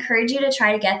 And I encourage you to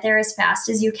try to get there as fast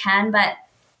as you can. But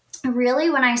really,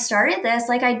 when I started this,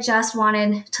 like I just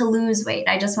wanted to lose weight.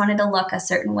 I just wanted to look a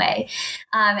certain way.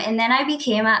 And then I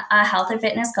became a health and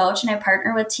fitness coach and I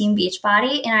partnered with Team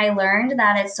Beachbody. And I learned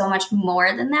that it's so much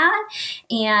more than that.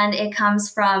 And it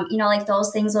comes from, like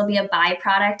those things will be a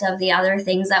byproduct of the other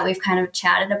things that we've kind of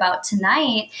chatted about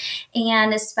tonight.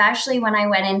 And especially when I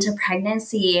went into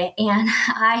pregnancy and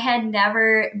I had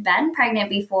never been pregnant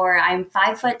before. I'm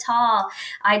 5 foot tall.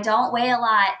 I don't weigh a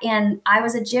lot. And I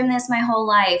was a gymnast my whole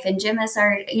life. And gymnasts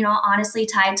are, honestly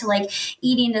tied to like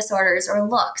eating disorders or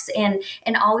looks and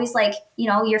always like,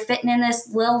 you're fitting in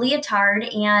this little leotard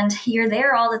and you're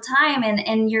there all the time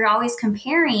and you're always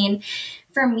comparing.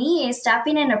 For me,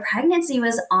 stepping into pregnancy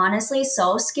was honestly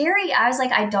so scary. I was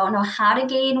like, I don't know how to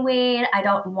gain weight. I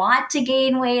don't want to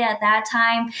gain weight at that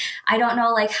time. I don't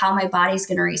know like how my body's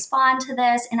going to respond to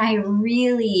this. And I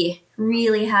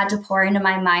really had to pour into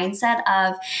my mindset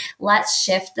of let's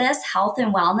shift this health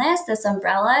and wellness, this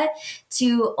umbrella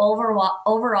to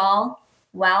overall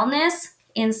wellness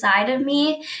inside of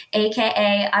me,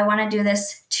 aka I want to do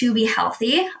this to be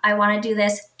healthy. I want to do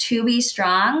this to be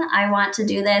strong. I want to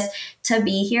do this to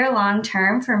be here long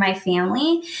term for my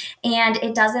family. And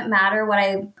it doesn't matter what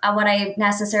I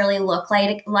necessarily look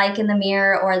like in the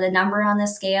mirror or the number on the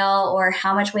scale or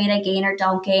how much weight I gain or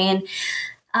don't gain.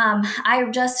 I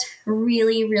just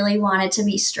really wanted to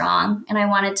be strong and I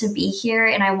wanted to be here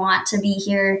and I want to be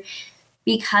here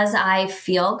because I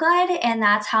feel good. And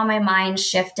that's how my mind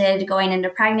shifted going into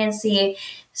pregnancy,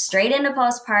 straight into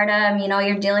postpartum. You know,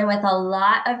 you're dealing with a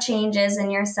lot of changes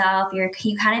in yourself. You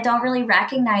kind of don't really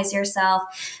recognize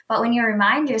yourself. But when you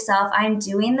remind yourself, I'm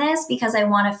doing this because I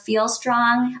want to feel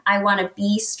strong, I want to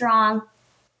be strong,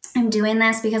 I'm doing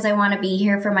this because I want to be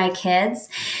here for my kids,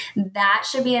 that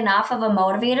should be enough of a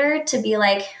motivator to be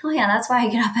like, oh yeah, that's why I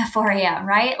get up at 4 a.m.,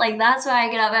 right? Like, that's why I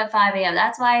get up at 5 a.m.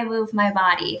 That's why I move my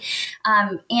body.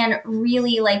 And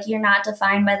really, like, you're not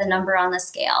defined by the number on the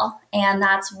scale. And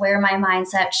that's where my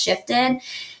mindset shifted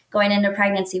going into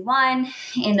pregnancy 1,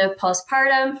 into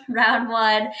postpartum round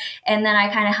 1. And then I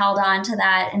kind of held on to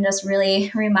that and just really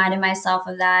reminded myself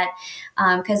of that,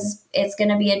 because it's going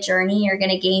to be a journey. You're going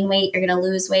to gain weight, you're going to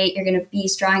lose weight, you're going to be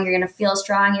strong, you're going to feel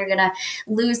strong, you're going to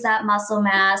lose that muscle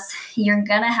mass, you're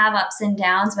going to have ups and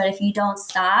downs. But if you don't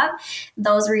stop,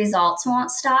 those results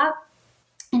won't stop.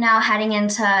 And now heading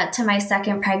into my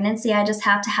second pregnancy, I just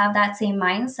have to have that same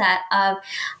mindset of,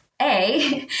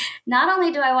 not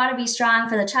only do I want to be strong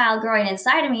for the child growing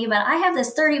inside of me, but I have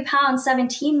this 30-pound,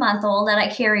 17-month-old that I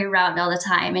carry around all the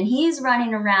time, and he's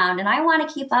running around, and I want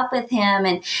to keep up with him.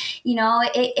 And, you know,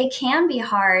 it can be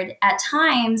hard at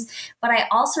times, but I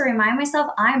also remind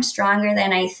myself I'm stronger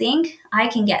than I think. I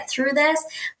can get through this.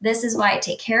 This is why I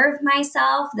take care of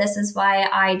myself. This is why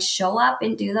I show up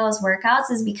and do those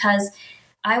workouts, is because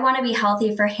I want to be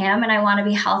healthy for him, and I want to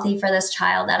be healthy for this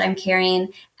child that I'm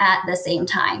carrying at the same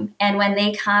time. And when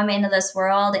they come into this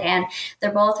world and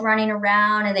they're both running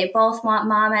around and they both want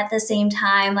mom at the same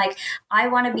time, like, I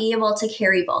want to be able to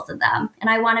carry both of them.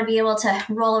 And I want to be able to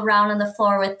roll around on the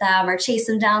floor with them, or chase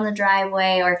them down the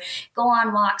driveway, or go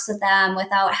on walks with them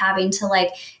without having to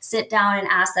like sit down and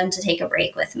ask them to take a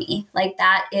break with me. Like,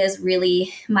 that is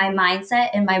really my mindset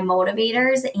and my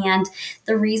motivators, and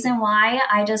the reason why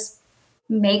I just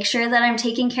make sure that I'm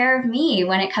taking care of me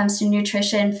when it comes to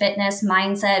nutrition, fitness,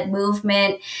 mindset,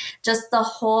 movement, just the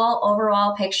whole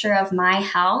overall picture of my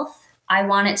health. I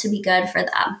want it to be good for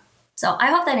them. So I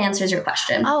hope that answers your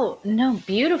question. Oh, no,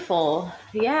 beautiful.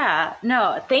 Yeah,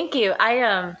 no, thank you.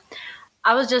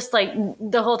 I was just like,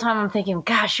 the whole time I'm thinking,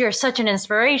 gosh, you're such an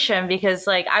inspiration, because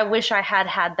like, I wish I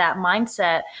had that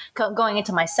mindset going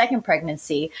into my second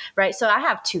pregnancy, right? So I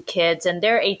have 2 kids and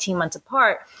they're 18 months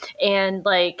apart. And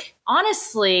like,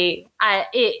 honestly, I'll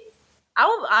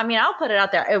put it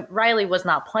out there. Riley was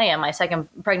not planned. My second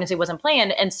pregnancy wasn't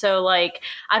planned. And so like,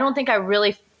 I don't think I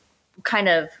really kind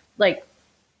of like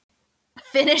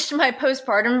finished my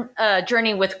postpartum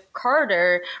journey with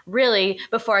Carter really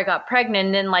before I got pregnant.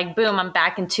 And then like, boom, I'm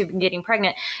back into getting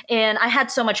pregnant. And I had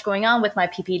so much going on with my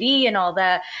PPD and all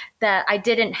that I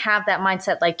didn't have that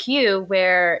mindset like you,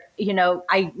 where, you know,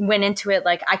 I went into it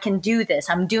like, I can do this.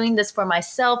 I'm doing this for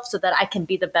myself so that I can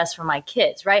be the best for my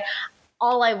kids, right?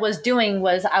 All I was doing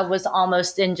was I was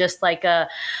almost in just like a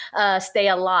stay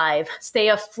alive, stay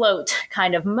afloat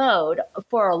kind of mode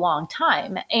for a long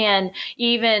time. And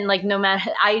even like, no matter,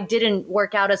 I didn't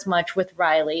work out as much with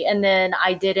Riley. And then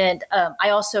I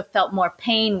also felt more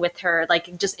pain with her,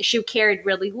 like just she carried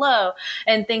really low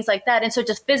and things like that. And so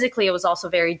just physically, it was also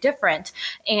very different.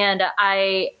 And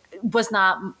I was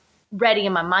not ready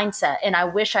in my mindset. And I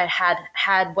wish I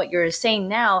had what you're saying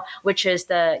now, which is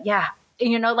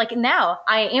you know, like now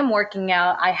I am working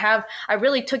out. I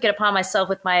really took it upon myself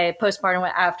with my postpartum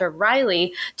after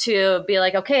Riley to be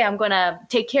like, okay, I'm going to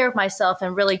take care of myself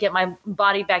and really get my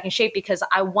body back in shape, because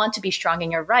I want to be strong.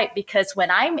 And you're right, because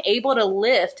when I'm able to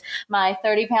lift my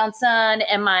 30-pound son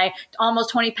and my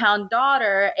almost 20-pound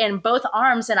daughter in both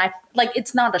arms, and I like,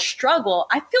 it's not a struggle,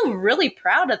 I feel really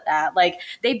proud of that. Like,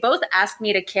 they both ask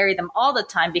me to carry them all the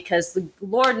time, because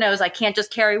Lord knows I can't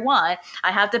just carry one.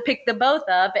 I have to pick the both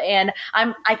up, and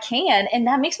I can, and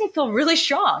that makes me feel really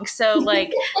strong. So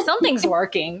like, something's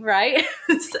working, right?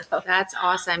 So that's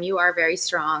awesome. You are very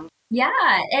strong. Yeah.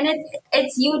 And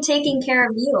it's you taking care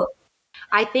of you.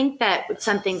 I think that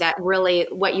something that really,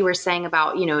 what you were saying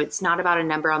about, you know, it's not about a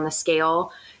number on the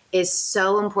scale, is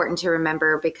so important to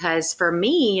remember, because for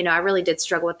me, you know, I really did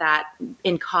struggle with that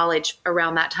in college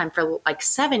around that time for like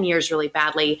 7 years really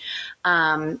badly.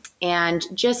 And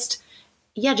just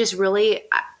really,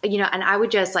 you know, and I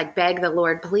would just like beg the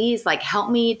Lord, please, like,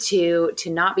 help me to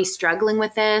not be struggling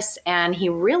with this. And he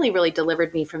really, really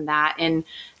delivered me from that, and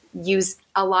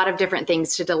a lot of different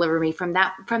things to deliver me from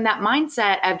that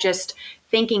mindset of just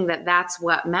thinking that that's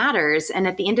what matters. And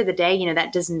at the end of the day,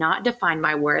 that does not define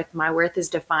my worth. My worth is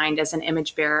defined as an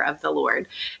image bearer of the Lord.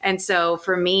 And so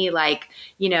for me,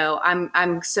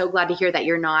 I'm so glad to hear that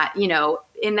you're not,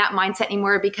 in that mindset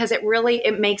anymore, because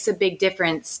it makes a big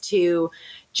difference to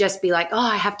just be like, oh,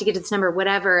 I have to get to this number,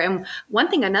 whatever. And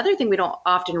another thing we don't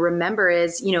often remember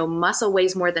is, muscle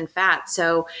weighs more than fat.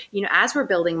 So, as we're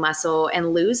building muscle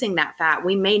and losing that fat,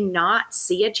 we may not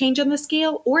see a change on the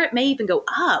scale, or it may even go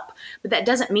up, but that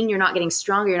doesn't mean you're not getting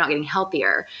stronger, you're not getting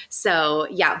healthier. So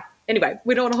yeah. Anyway,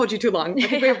 we don't want to hold you too long. I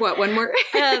think we have one more?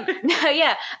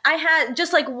 Yeah. I had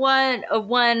just like one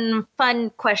fun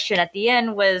question at the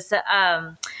end was,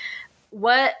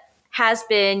 what has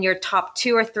been your top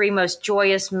 2 or 3 most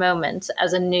joyous moments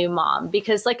as a new mom?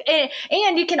 Because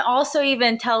and you can also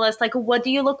even tell us what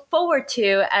do you look forward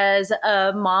to as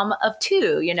a mom of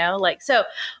 2, so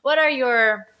what are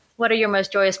your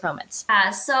most joyous moments?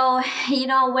 So,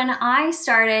 when I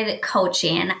started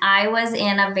coaching, I was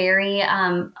in a very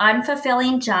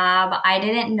unfulfilling job. I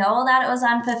didn't know that it was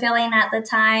unfulfilling at the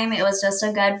time. It was just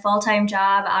a good full-time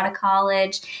job out of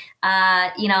college,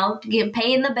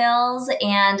 paying the bills.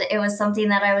 And it was something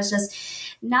that I was just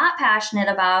not passionate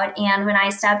about. And when I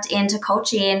stepped into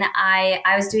coaching, I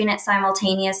was doing it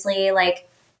simultaneously.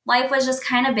 Life was just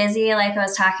kind of busy, like I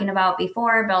was talking about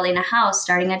before, building a house,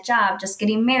 starting a job, just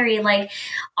getting married,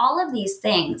 all of these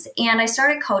things. And I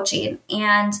started coaching.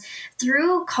 And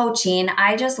through coaching,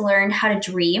 I just learned how to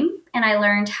dream, and I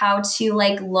learned how to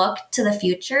look to the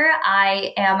future.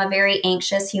 I am a very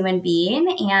anxious human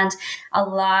being, and a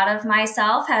lot of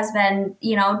myself has been,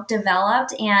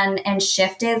 developed and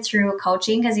shifted through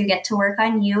coaching, because you get to work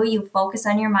on you focus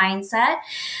on your mindset.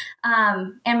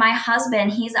 And my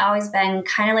husband, he's always been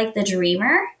kind of like the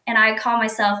dreamer, and I call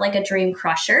myself a dream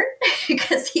crusher,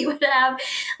 because he would have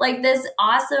this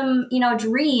awesome,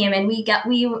 dream. And we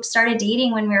started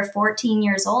dating when we were 14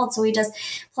 years old. So we just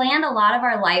planned a lot of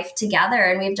our life together,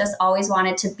 and we've just always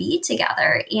wanted to be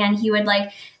together. And he would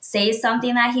say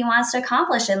something that he wants to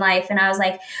accomplish in life. And I was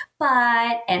like,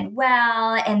 but, and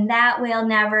well, and that will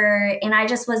never. And I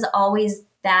just was always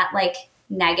that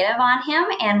negative on him.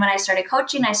 And when I started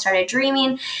coaching, I started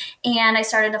dreaming, and I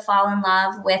started to fall in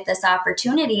love with this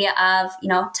opportunity of,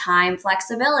 time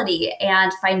flexibility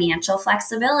and financial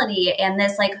flexibility, and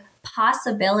this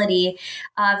possibility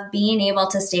of being able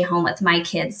to stay home with my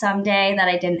kids someday that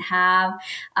I didn't have,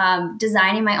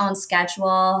 designing my own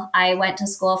schedule. I went to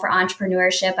school for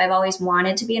entrepreneurship. I've always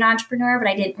wanted to be an entrepreneur, but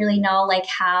I didn't really know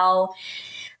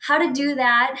how to do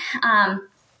that.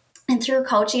 And through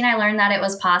coaching, I learned that it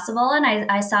was possible, and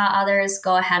I saw others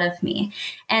go ahead of me.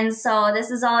 And so this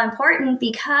is all important,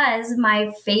 because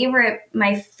my favorite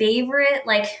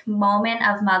moment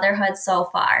of motherhood so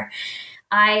far,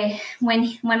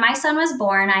 when my son was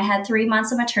born, I had 3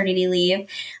 months of maternity leave,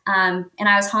 and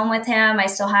I was home with him. I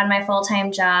still had my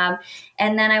full-time job,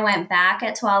 and then I went back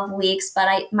at 12 weeks,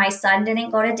 but my son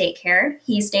didn't go to daycare.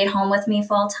 He stayed home with me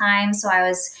full-time, so I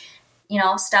was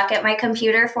stuck at my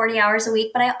computer 40 hours a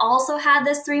week. But I also had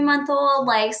this 3-month-old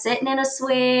sitting in a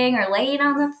swing or laying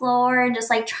on the floor and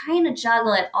just trying to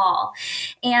juggle it all.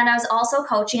 And I was also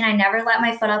coaching. I never let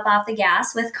my foot up off the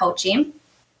gas with coaching.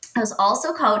 I was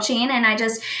also coaching, and I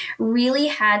just really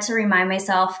had to remind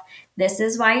myself, this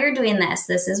is why you're doing this.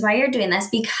 This is why you're doing this,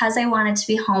 because I wanted to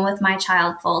be home with my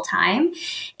child full time.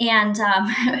 And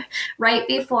right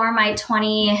before my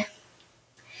 23rd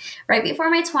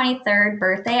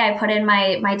birthday, I put in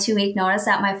my 2-week notice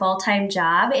at my full-time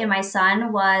job, and my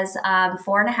son was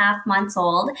 4.5 months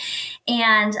old.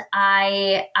 And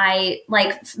I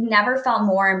never felt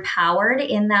more empowered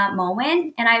in that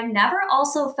moment. And I've never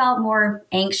also felt more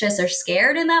anxious or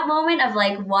scared in that moment of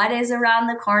what is around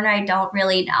the corner. I don't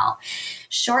really know.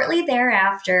 Shortly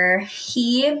thereafter,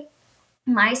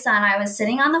 my son, I was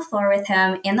sitting on the floor with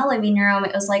him in the living room.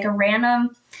 It was a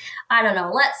random, I don't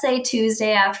know, let's say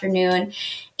Tuesday afternoon.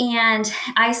 And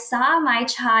I saw my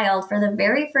child for the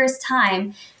very first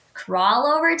time crawl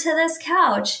over to this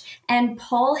couch and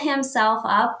pull himself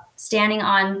up, standing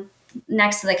on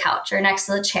next to the couch or next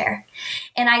to the chair.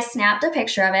 And I snapped a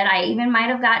picture of it. I even might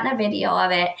have gotten a video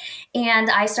of it. And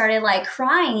I started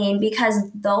crying,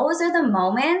 because those are the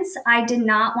moments I did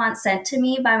not want sent to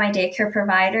me by my daycare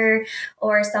provider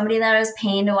or somebody that I was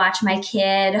paying to watch my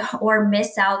kid, or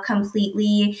miss out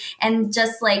completely and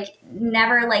just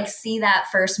never see that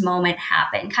first moment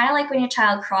happen. Kind of when your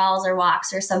child crawls or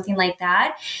walks or something like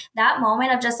that. That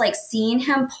moment of just seeing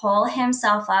him pull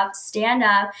himself up, stand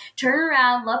up, turn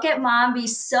around, look at mom, be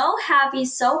so happy,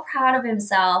 so proud of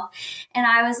himself. And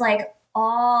I was like,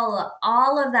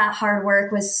 all of that hard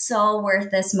work was so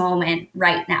worth this moment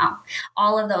right now.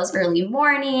 All of those early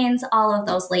mornings, all of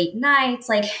those late nights,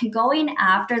 like going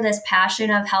after this passion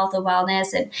of health and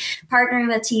wellness and partnering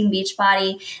with Team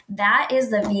Beachbody, that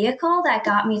is the vehicle that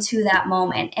got me to that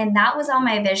moment. And that was on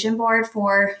my vision board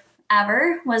for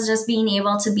ever, was just being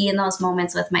able to be in those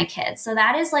moments with my kids. So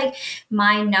that is like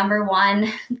my number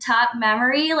one top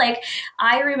memory. Like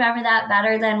I remember that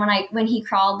better than when he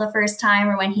crawled the first time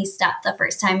or when he stepped the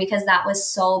first time, because that was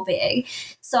so big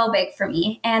for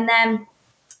me. And then,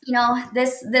 you know,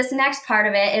 this next part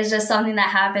of it is just something that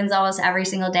happens almost every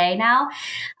single day now.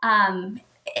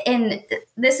 And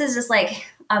this is just like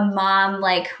a mom,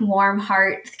 like warm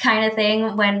heart kind of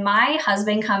thing. When my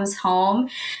husband comes home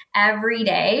every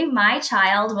day, my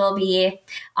child will be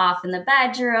off in the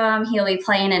bedroom. He'll be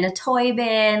playing in a toy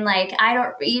bin. Like, I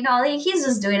don't, you know, like he's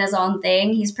just doing his own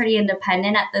thing. He's pretty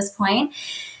independent at this point.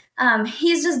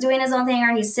 He's just doing his own thing,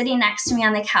 or he's sitting next to me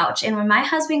on the couch. And when my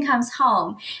husband comes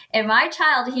home and my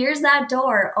child hears that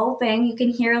door open, you can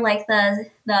hear like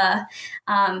the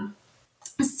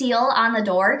seal on the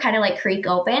door kind of like creak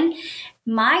open.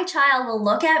 My child will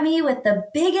look at me with the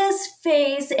biggest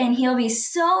face, and he'll be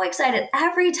so excited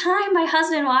every time my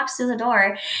husband walks through the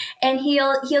door, and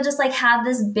he'll just like have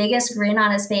this biggest grin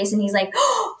on his face, and he's like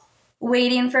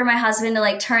waiting for my husband to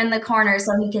like turn the corner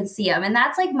so he can see him. And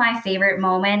that's like my favorite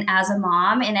moment as a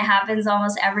mom, and it happens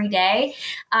almost every day,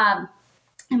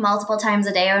 multiple times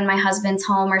a day when my husband's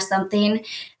home or something.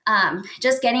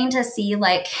 Just getting to see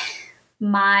like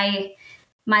my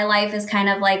life is kind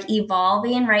of like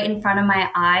evolving right in front of my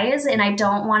eyes. And I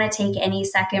don't want to take any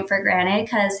second for granted,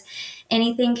 because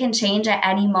anything can change at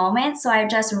any moment. So I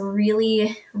just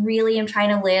really, really am trying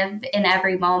to live in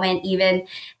every moment, even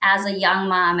as a young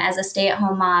mom, as a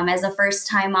stay-at-home mom, as a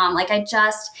first-time mom. Like I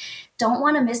just don't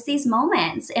want to miss these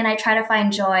moments. And I try to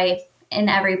find joy in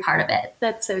every part of it.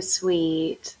 That's so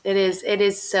sweet. It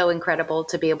is so incredible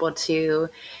to be able to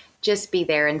just be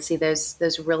there and see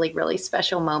those really, really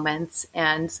special moments.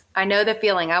 And I know the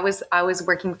feeling. I was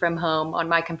working from home on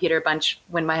my computer a bunch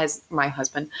when my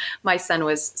son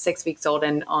was 6 weeks old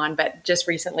and on, but just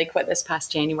recently quit this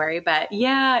past January. But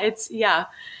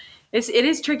it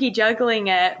is tricky juggling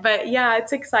it, but yeah,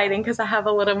 it's exciting because I have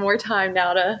a little more time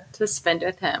now to spend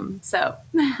with him. So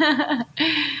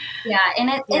yeah, and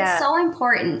it's so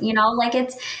important, you know, like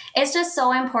it's just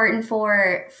so important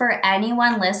for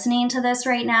anyone listening to this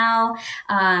right now.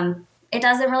 It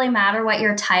doesn't really matter what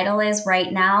your title is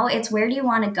right now. It's where do you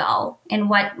want to go, and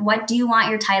what do you want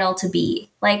your title to be?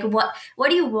 Like what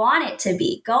do you want it to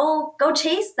be? Go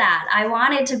chase that. I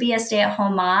wanted to be a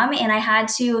stay-at-home mom, and I had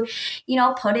to, you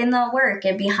know, put in the work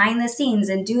and behind the scenes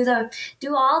and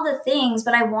do all the things,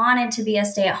 but I wanted to be a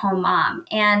stay-at-home mom.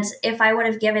 And if I would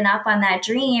have given up on that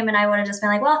dream and I would have just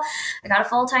been like, well, I got a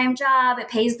full-time job, it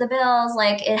pays the bills,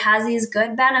 like it has these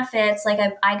good benefits, like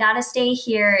I got to stay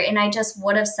here, and I just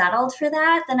would have settled for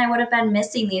that, then I would have been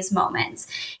missing these moments.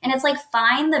 And it's like,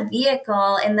 find the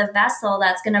vehicle and the vessel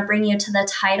that's going to bring you to the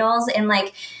titles and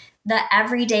like the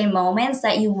everyday moments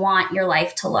that you want your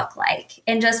life to look like.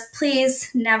 And just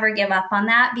please never give up on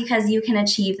that, because you can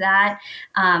achieve that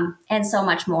and so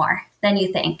much more than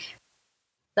you think.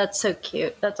 That's so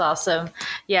cute. That's awesome.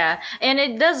 Yeah. And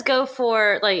it does go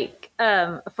for like,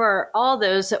 for all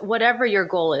those, whatever your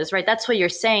goal is, right? That's what you're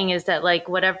saying, is that like,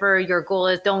 whatever your goal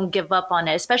is, don't give up on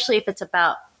it, especially if it's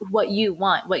about what you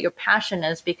want, what your passion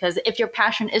is. Because if your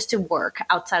passion is to work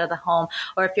outside of the home,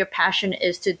 or if your passion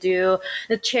is to do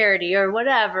the charity or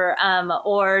whatever,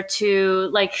 or to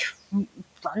like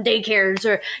run daycares,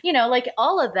 or, you know, like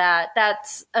all of that,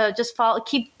 that's just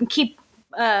keep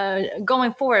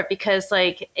going forward, because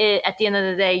like at the end of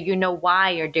the day, you know why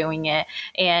you're doing it,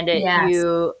 and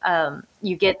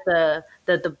you get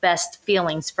the best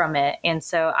feelings from it. And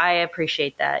so I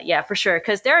appreciate that. Yeah, for sure.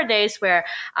 Because there are days where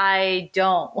I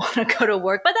don't want to go to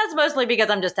work, but that's mostly because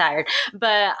I'm just tired.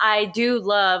 But I do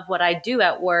love what I do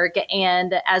at work.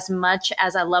 And as much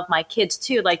as I love my kids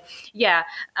too, like, yeah,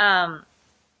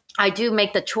 I do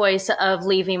make the choice of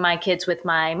leaving my kids with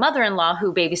my mother-in-law,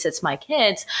 who babysits my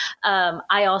kids.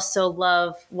 I also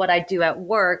love what I do at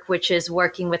work, which is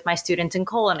working with my students in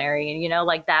culinary. And, you know,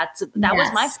 like that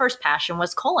was my first passion,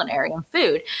 was culinary and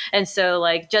food. And so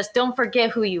like, just don't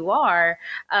forget who you are.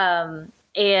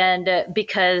 And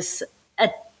because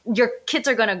your kids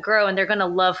are going to grow and they're going to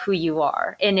love who you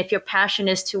are. And if your passion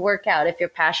is to work out, if your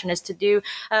passion is to do,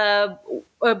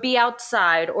 or be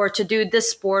outside, or to do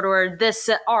this sport or this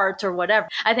art or whatever,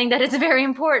 I think that it's very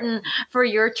important for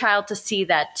your child to see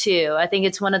that too. I think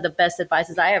it's one of the best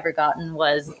advices I ever gotten,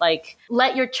 was like,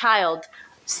 let your child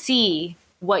see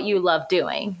what you love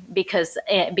doing, because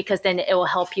then it will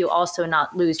help you also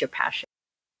not lose your passion.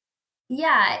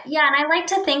 Yeah, and I like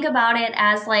to think about it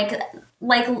as like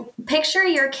picture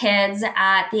your kids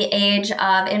at the age of,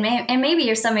 and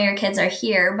maybe some of your kids are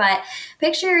here, but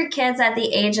picture your kids at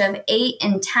the age of 8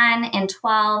 and 10 and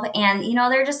 12, and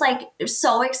they're just like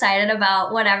so excited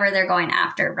about whatever they're going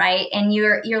after, right? And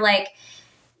you're like,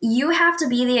 you have to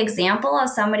be the example of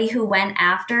somebody who went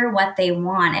after what they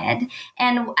wanted.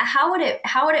 And how would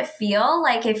it feel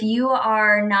like if you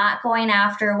are not going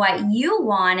after what you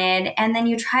wanted, and then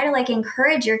you try to like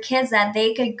encourage your kids that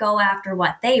they could go after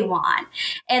what they want?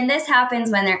 And this happens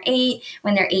when they're 8,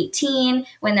 when they're 18,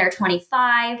 when they're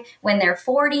 25, when they're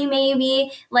 40,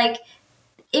 maybe. Like,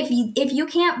 if you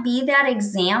can't be that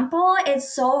example,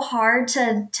 it's so hard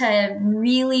to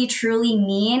really truly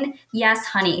mean, yes,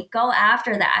 honey, go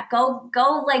after that.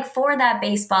 Go like for that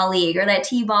baseball league or that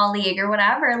t-ball league or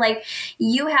whatever. Like,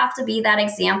 you have to be that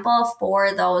example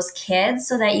for those kids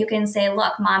so that you can say,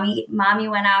 look, mommy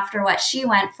went after what she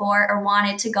went for or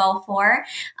wanted to go for,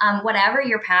 whatever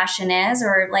your passion is.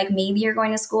 Or like maybe you're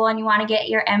going to school and you want to get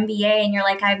your MBA and you're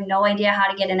like, I have no idea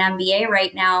how to get an MBA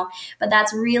right now, but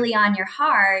that's really on your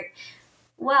heart.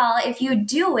 Well, if you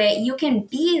do it, you can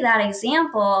be that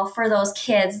example for those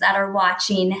kids that are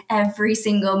watching every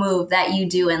single move that you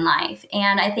do in life.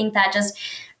 And I think that just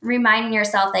reminding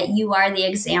yourself that you are the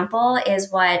example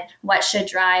is what should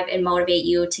drive and motivate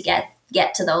you to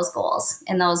get to those goals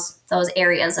in those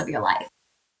areas of your life.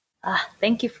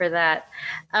 Thank you for that.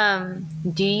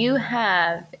 Do you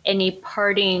have any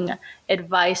parting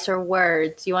advice or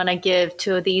words you want to give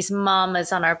to these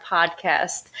mamas on our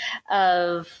podcast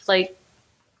of, like,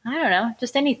 I don't know,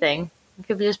 just anything? It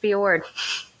could just be a word.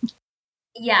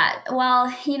 Yeah, well,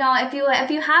 if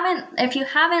you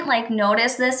haven't like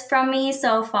noticed this from me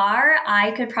so far,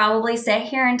 I could probably sit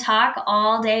here and talk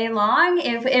all day long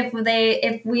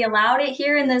if we allowed it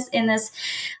here in this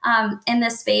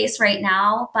space right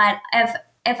now. But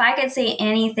if I could say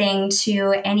anything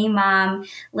to any mom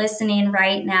listening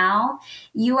right now,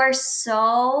 you are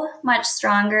so much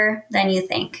stronger than you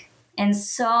think. And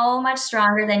so much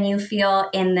stronger than you feel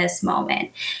in this moment.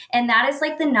 And that is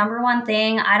like the number one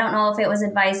thing. I don't know if it was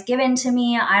advice given to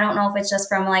me. I don't know if it's just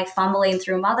from like fumbling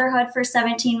through motherhood for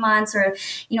 17 months or,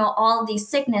 all of these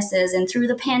sicknesses and through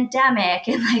the pandemic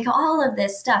and like all of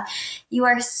this stuff. You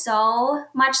are so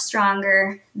much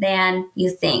stronger than you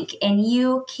think, and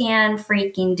you can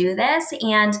freaking do this.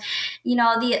 And,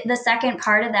 the second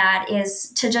part of that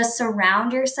is to just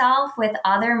surround yourself with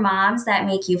other moms that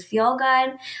make you feel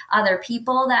good, other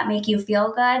people that make you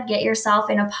feel good. Get yourself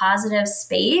in a positive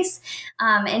space.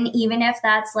 And even if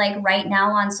that's like right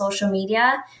now on social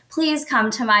media, please come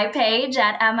to my page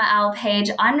at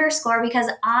 @EmmaLPage_, because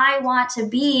I want to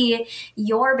be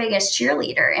your biggest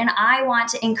cheerleader, and I want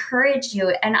to encourage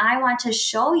you, and I want to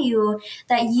show you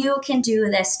that you can do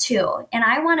this too. And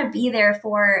I want to be there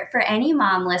for any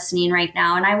mom listening right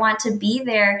now. And I want to be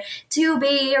there to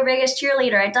be your biggest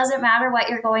cheerleader. It doesn't matter what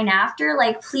you're going after.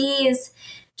 Like, please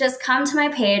just come to my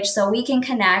page so we can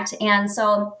connect. And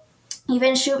so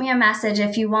even shoot me a message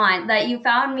if you want that you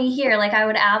found me here. Like, I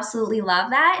would absolutely love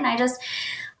that. And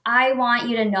I want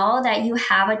you to know that you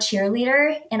have a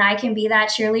cheerleader, and I can be that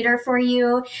cheerleader for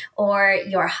you, or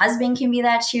your husband can be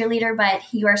that cheerleader, but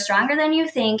you are stronger than you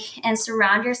think. And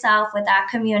surround yourself with that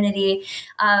community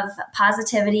of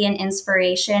positivity and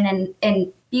inspiration,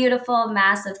 and beautiful,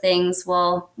 massive things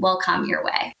will come your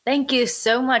way. Thank you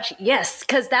so much. Yes,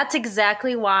 because that's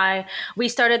exactly why we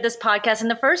started this podcast in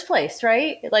the first place,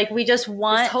 right? Like, we just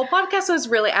want... This whole podcast was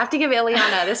really... I have to give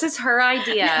Ileana, this is her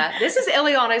idea. This is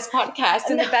Ileana's podcast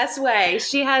in the best way.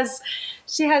 She has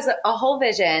a whole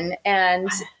vision, and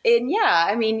yeah,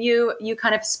 I mean, you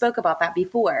kind of spoke about that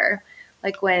before.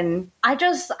 Like, when I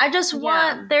just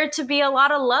want there to be a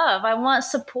lot of love. I want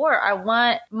support. I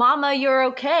want, mama, you're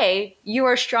okay. You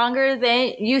are stronger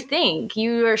than you think.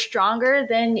 You are stronger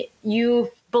than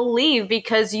you believe,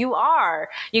 because you are.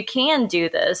 You can do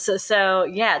this. So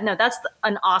yeah, no, that's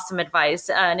an awesome advice.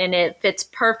 And it fits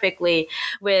perfectly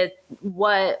with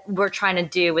what we're trying to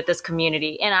do with this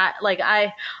community. And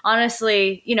I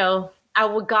honestly,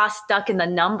 I got stuck in the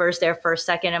numbers there for a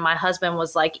second. And my husband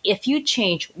was like, if you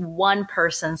change one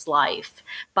person's life,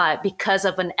 but because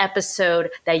of an episode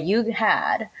that you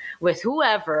had with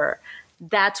whoever,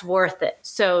 that's worth it.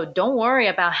 So don't worry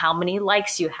about how many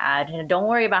likes you had, and don't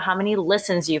worry about how many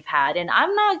listens you've had. And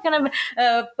I'm not going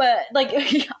to, but like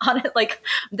on it, like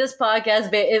this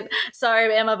podcast,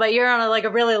 sorry, Emma, but you're on a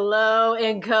really low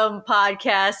income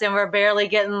podcast, and we're barely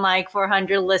getting like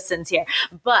 400 listens here.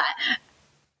 But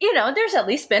there's at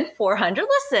least been 400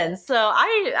 listens. So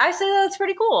I say that's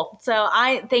pretty cool. So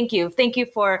I thank you. Thank you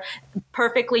for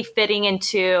perfectly fitting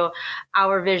into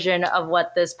our vision of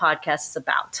what this podcast is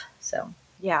about. So,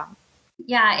 yeah.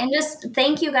 Yeah, and just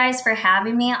thank you guys for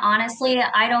having me. Honestly,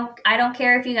 I don't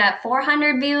care if you got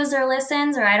 400 views or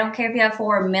listens, or I don't care if you have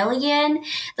 4 million.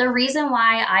 The reason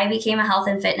why I became a health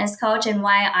and fitness coach and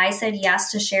why I said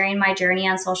yes to sharing my journey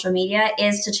on social media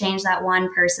is to change that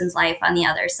one person's life on the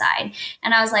other side.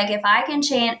 And I was like, if I can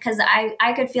change, because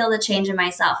I could feel the change in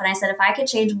myself. And I said, if I could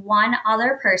change one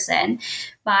other person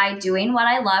by doing what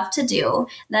I love to do,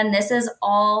 then this is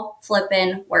all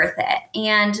flippin' worth it.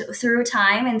 And through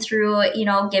time and through,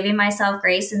 giving myself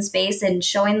grace and space and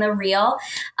showing the real,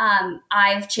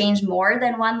 I've changed more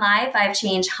than one life. I've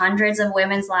changed hundreds of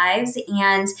women's lives.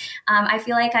 And I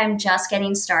feel like I'm just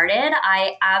getting started.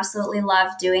 I absolutely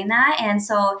love doing that. And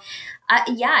so,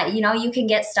 you can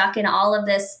get stuck in all of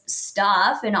this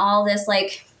stuff and all this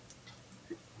like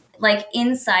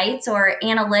insights or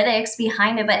analytics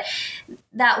behind it. But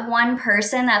that one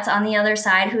person that's on the other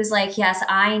side who's like, yes,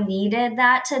 I needed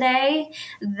that today,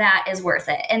 that is worth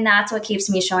it. And that's what keeps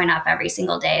me showing up every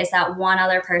single day, is that one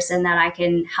other person that I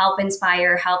can help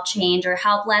inspire, help change, or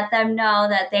help let them know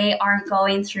that they aren't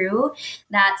going through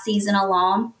that season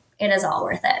alone. It is all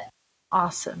worth it.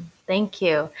 Awesome. Thank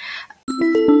you.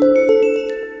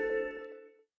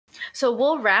 So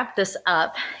we'll wrap this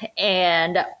up.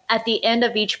 And at the end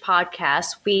of each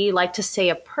podcast, we like to say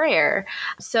a prayer.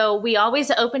 So we always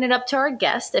open it up to our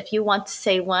guests if you want to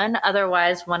say one.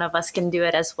 Otherwise, one of us can do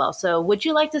it as well. So would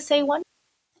you like to say one?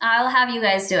 I'll have you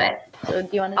guys do it. So do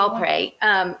you want to I'll pray.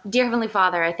 Dear Heavenly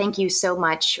Father, I thank you so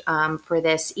much for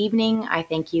this evening. I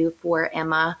thank you for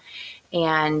Emma,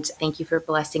 and thank you for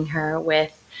blessing her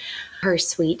with her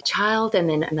sweet child and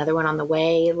then another one on the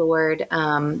way, Lord.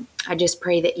 I just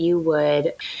pray that you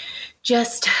would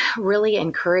just really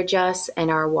encourage us in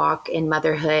our walk in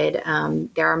motherhood.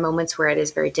 There are moments where it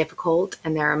is very difficult,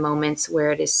 and there are moments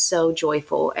where it is so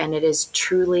joyful, and it is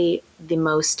truly the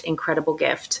most incredible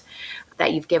gift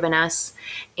that you've given us.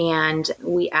 And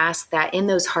we ask that in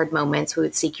those hard moments, we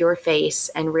would seek your face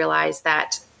and realize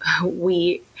that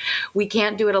we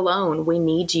can't do it alone. We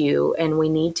need you, and we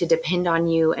need to depend on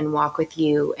you and walk with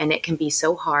you. And it can be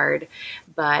so hard,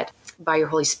 but by your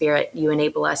Holy Spirit, you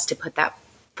enable us to put that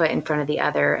foot in front of the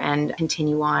other and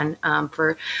continue on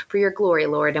for your glory,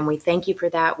 Lord. And we thank you for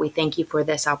that. We thank you for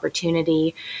this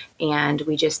opportunity. And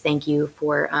we just thank you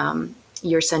for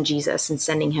your son, Jesus, and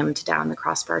sending him to die on the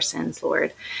cross for our sins,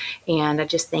 Lord. And I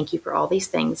just thank you for all these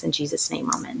things. In Jesus'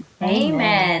 name, amen.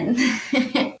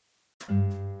 Amen.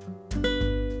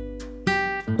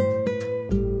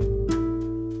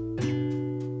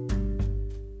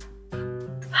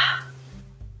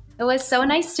 It was so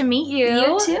nice to meet you.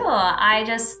 You too. I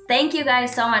just thank you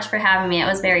guys so much for having me. It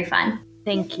was very fun.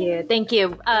 Thank you. Thank you.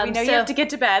 We know you have to get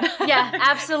to bed. Yeah,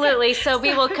 absolutely. So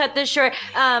we will cut this short.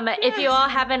 If you all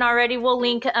haven't already, we'll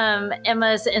link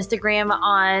Emma's Instagram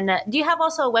on. Do you have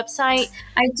also a website?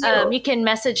 I do. You can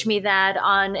message me that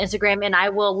on Instagram, and I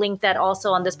will link that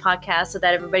also on this podcast so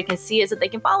that everybody can see it, so they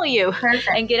can follow you. Perfect.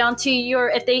 And get onto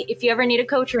your, if you ever need a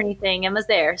coach or anything, Emma's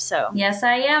there. So yes,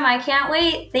 I am. I can't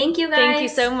wait. Thank you guys. Thank you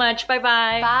so much.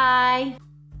 Bye-bye. Bye.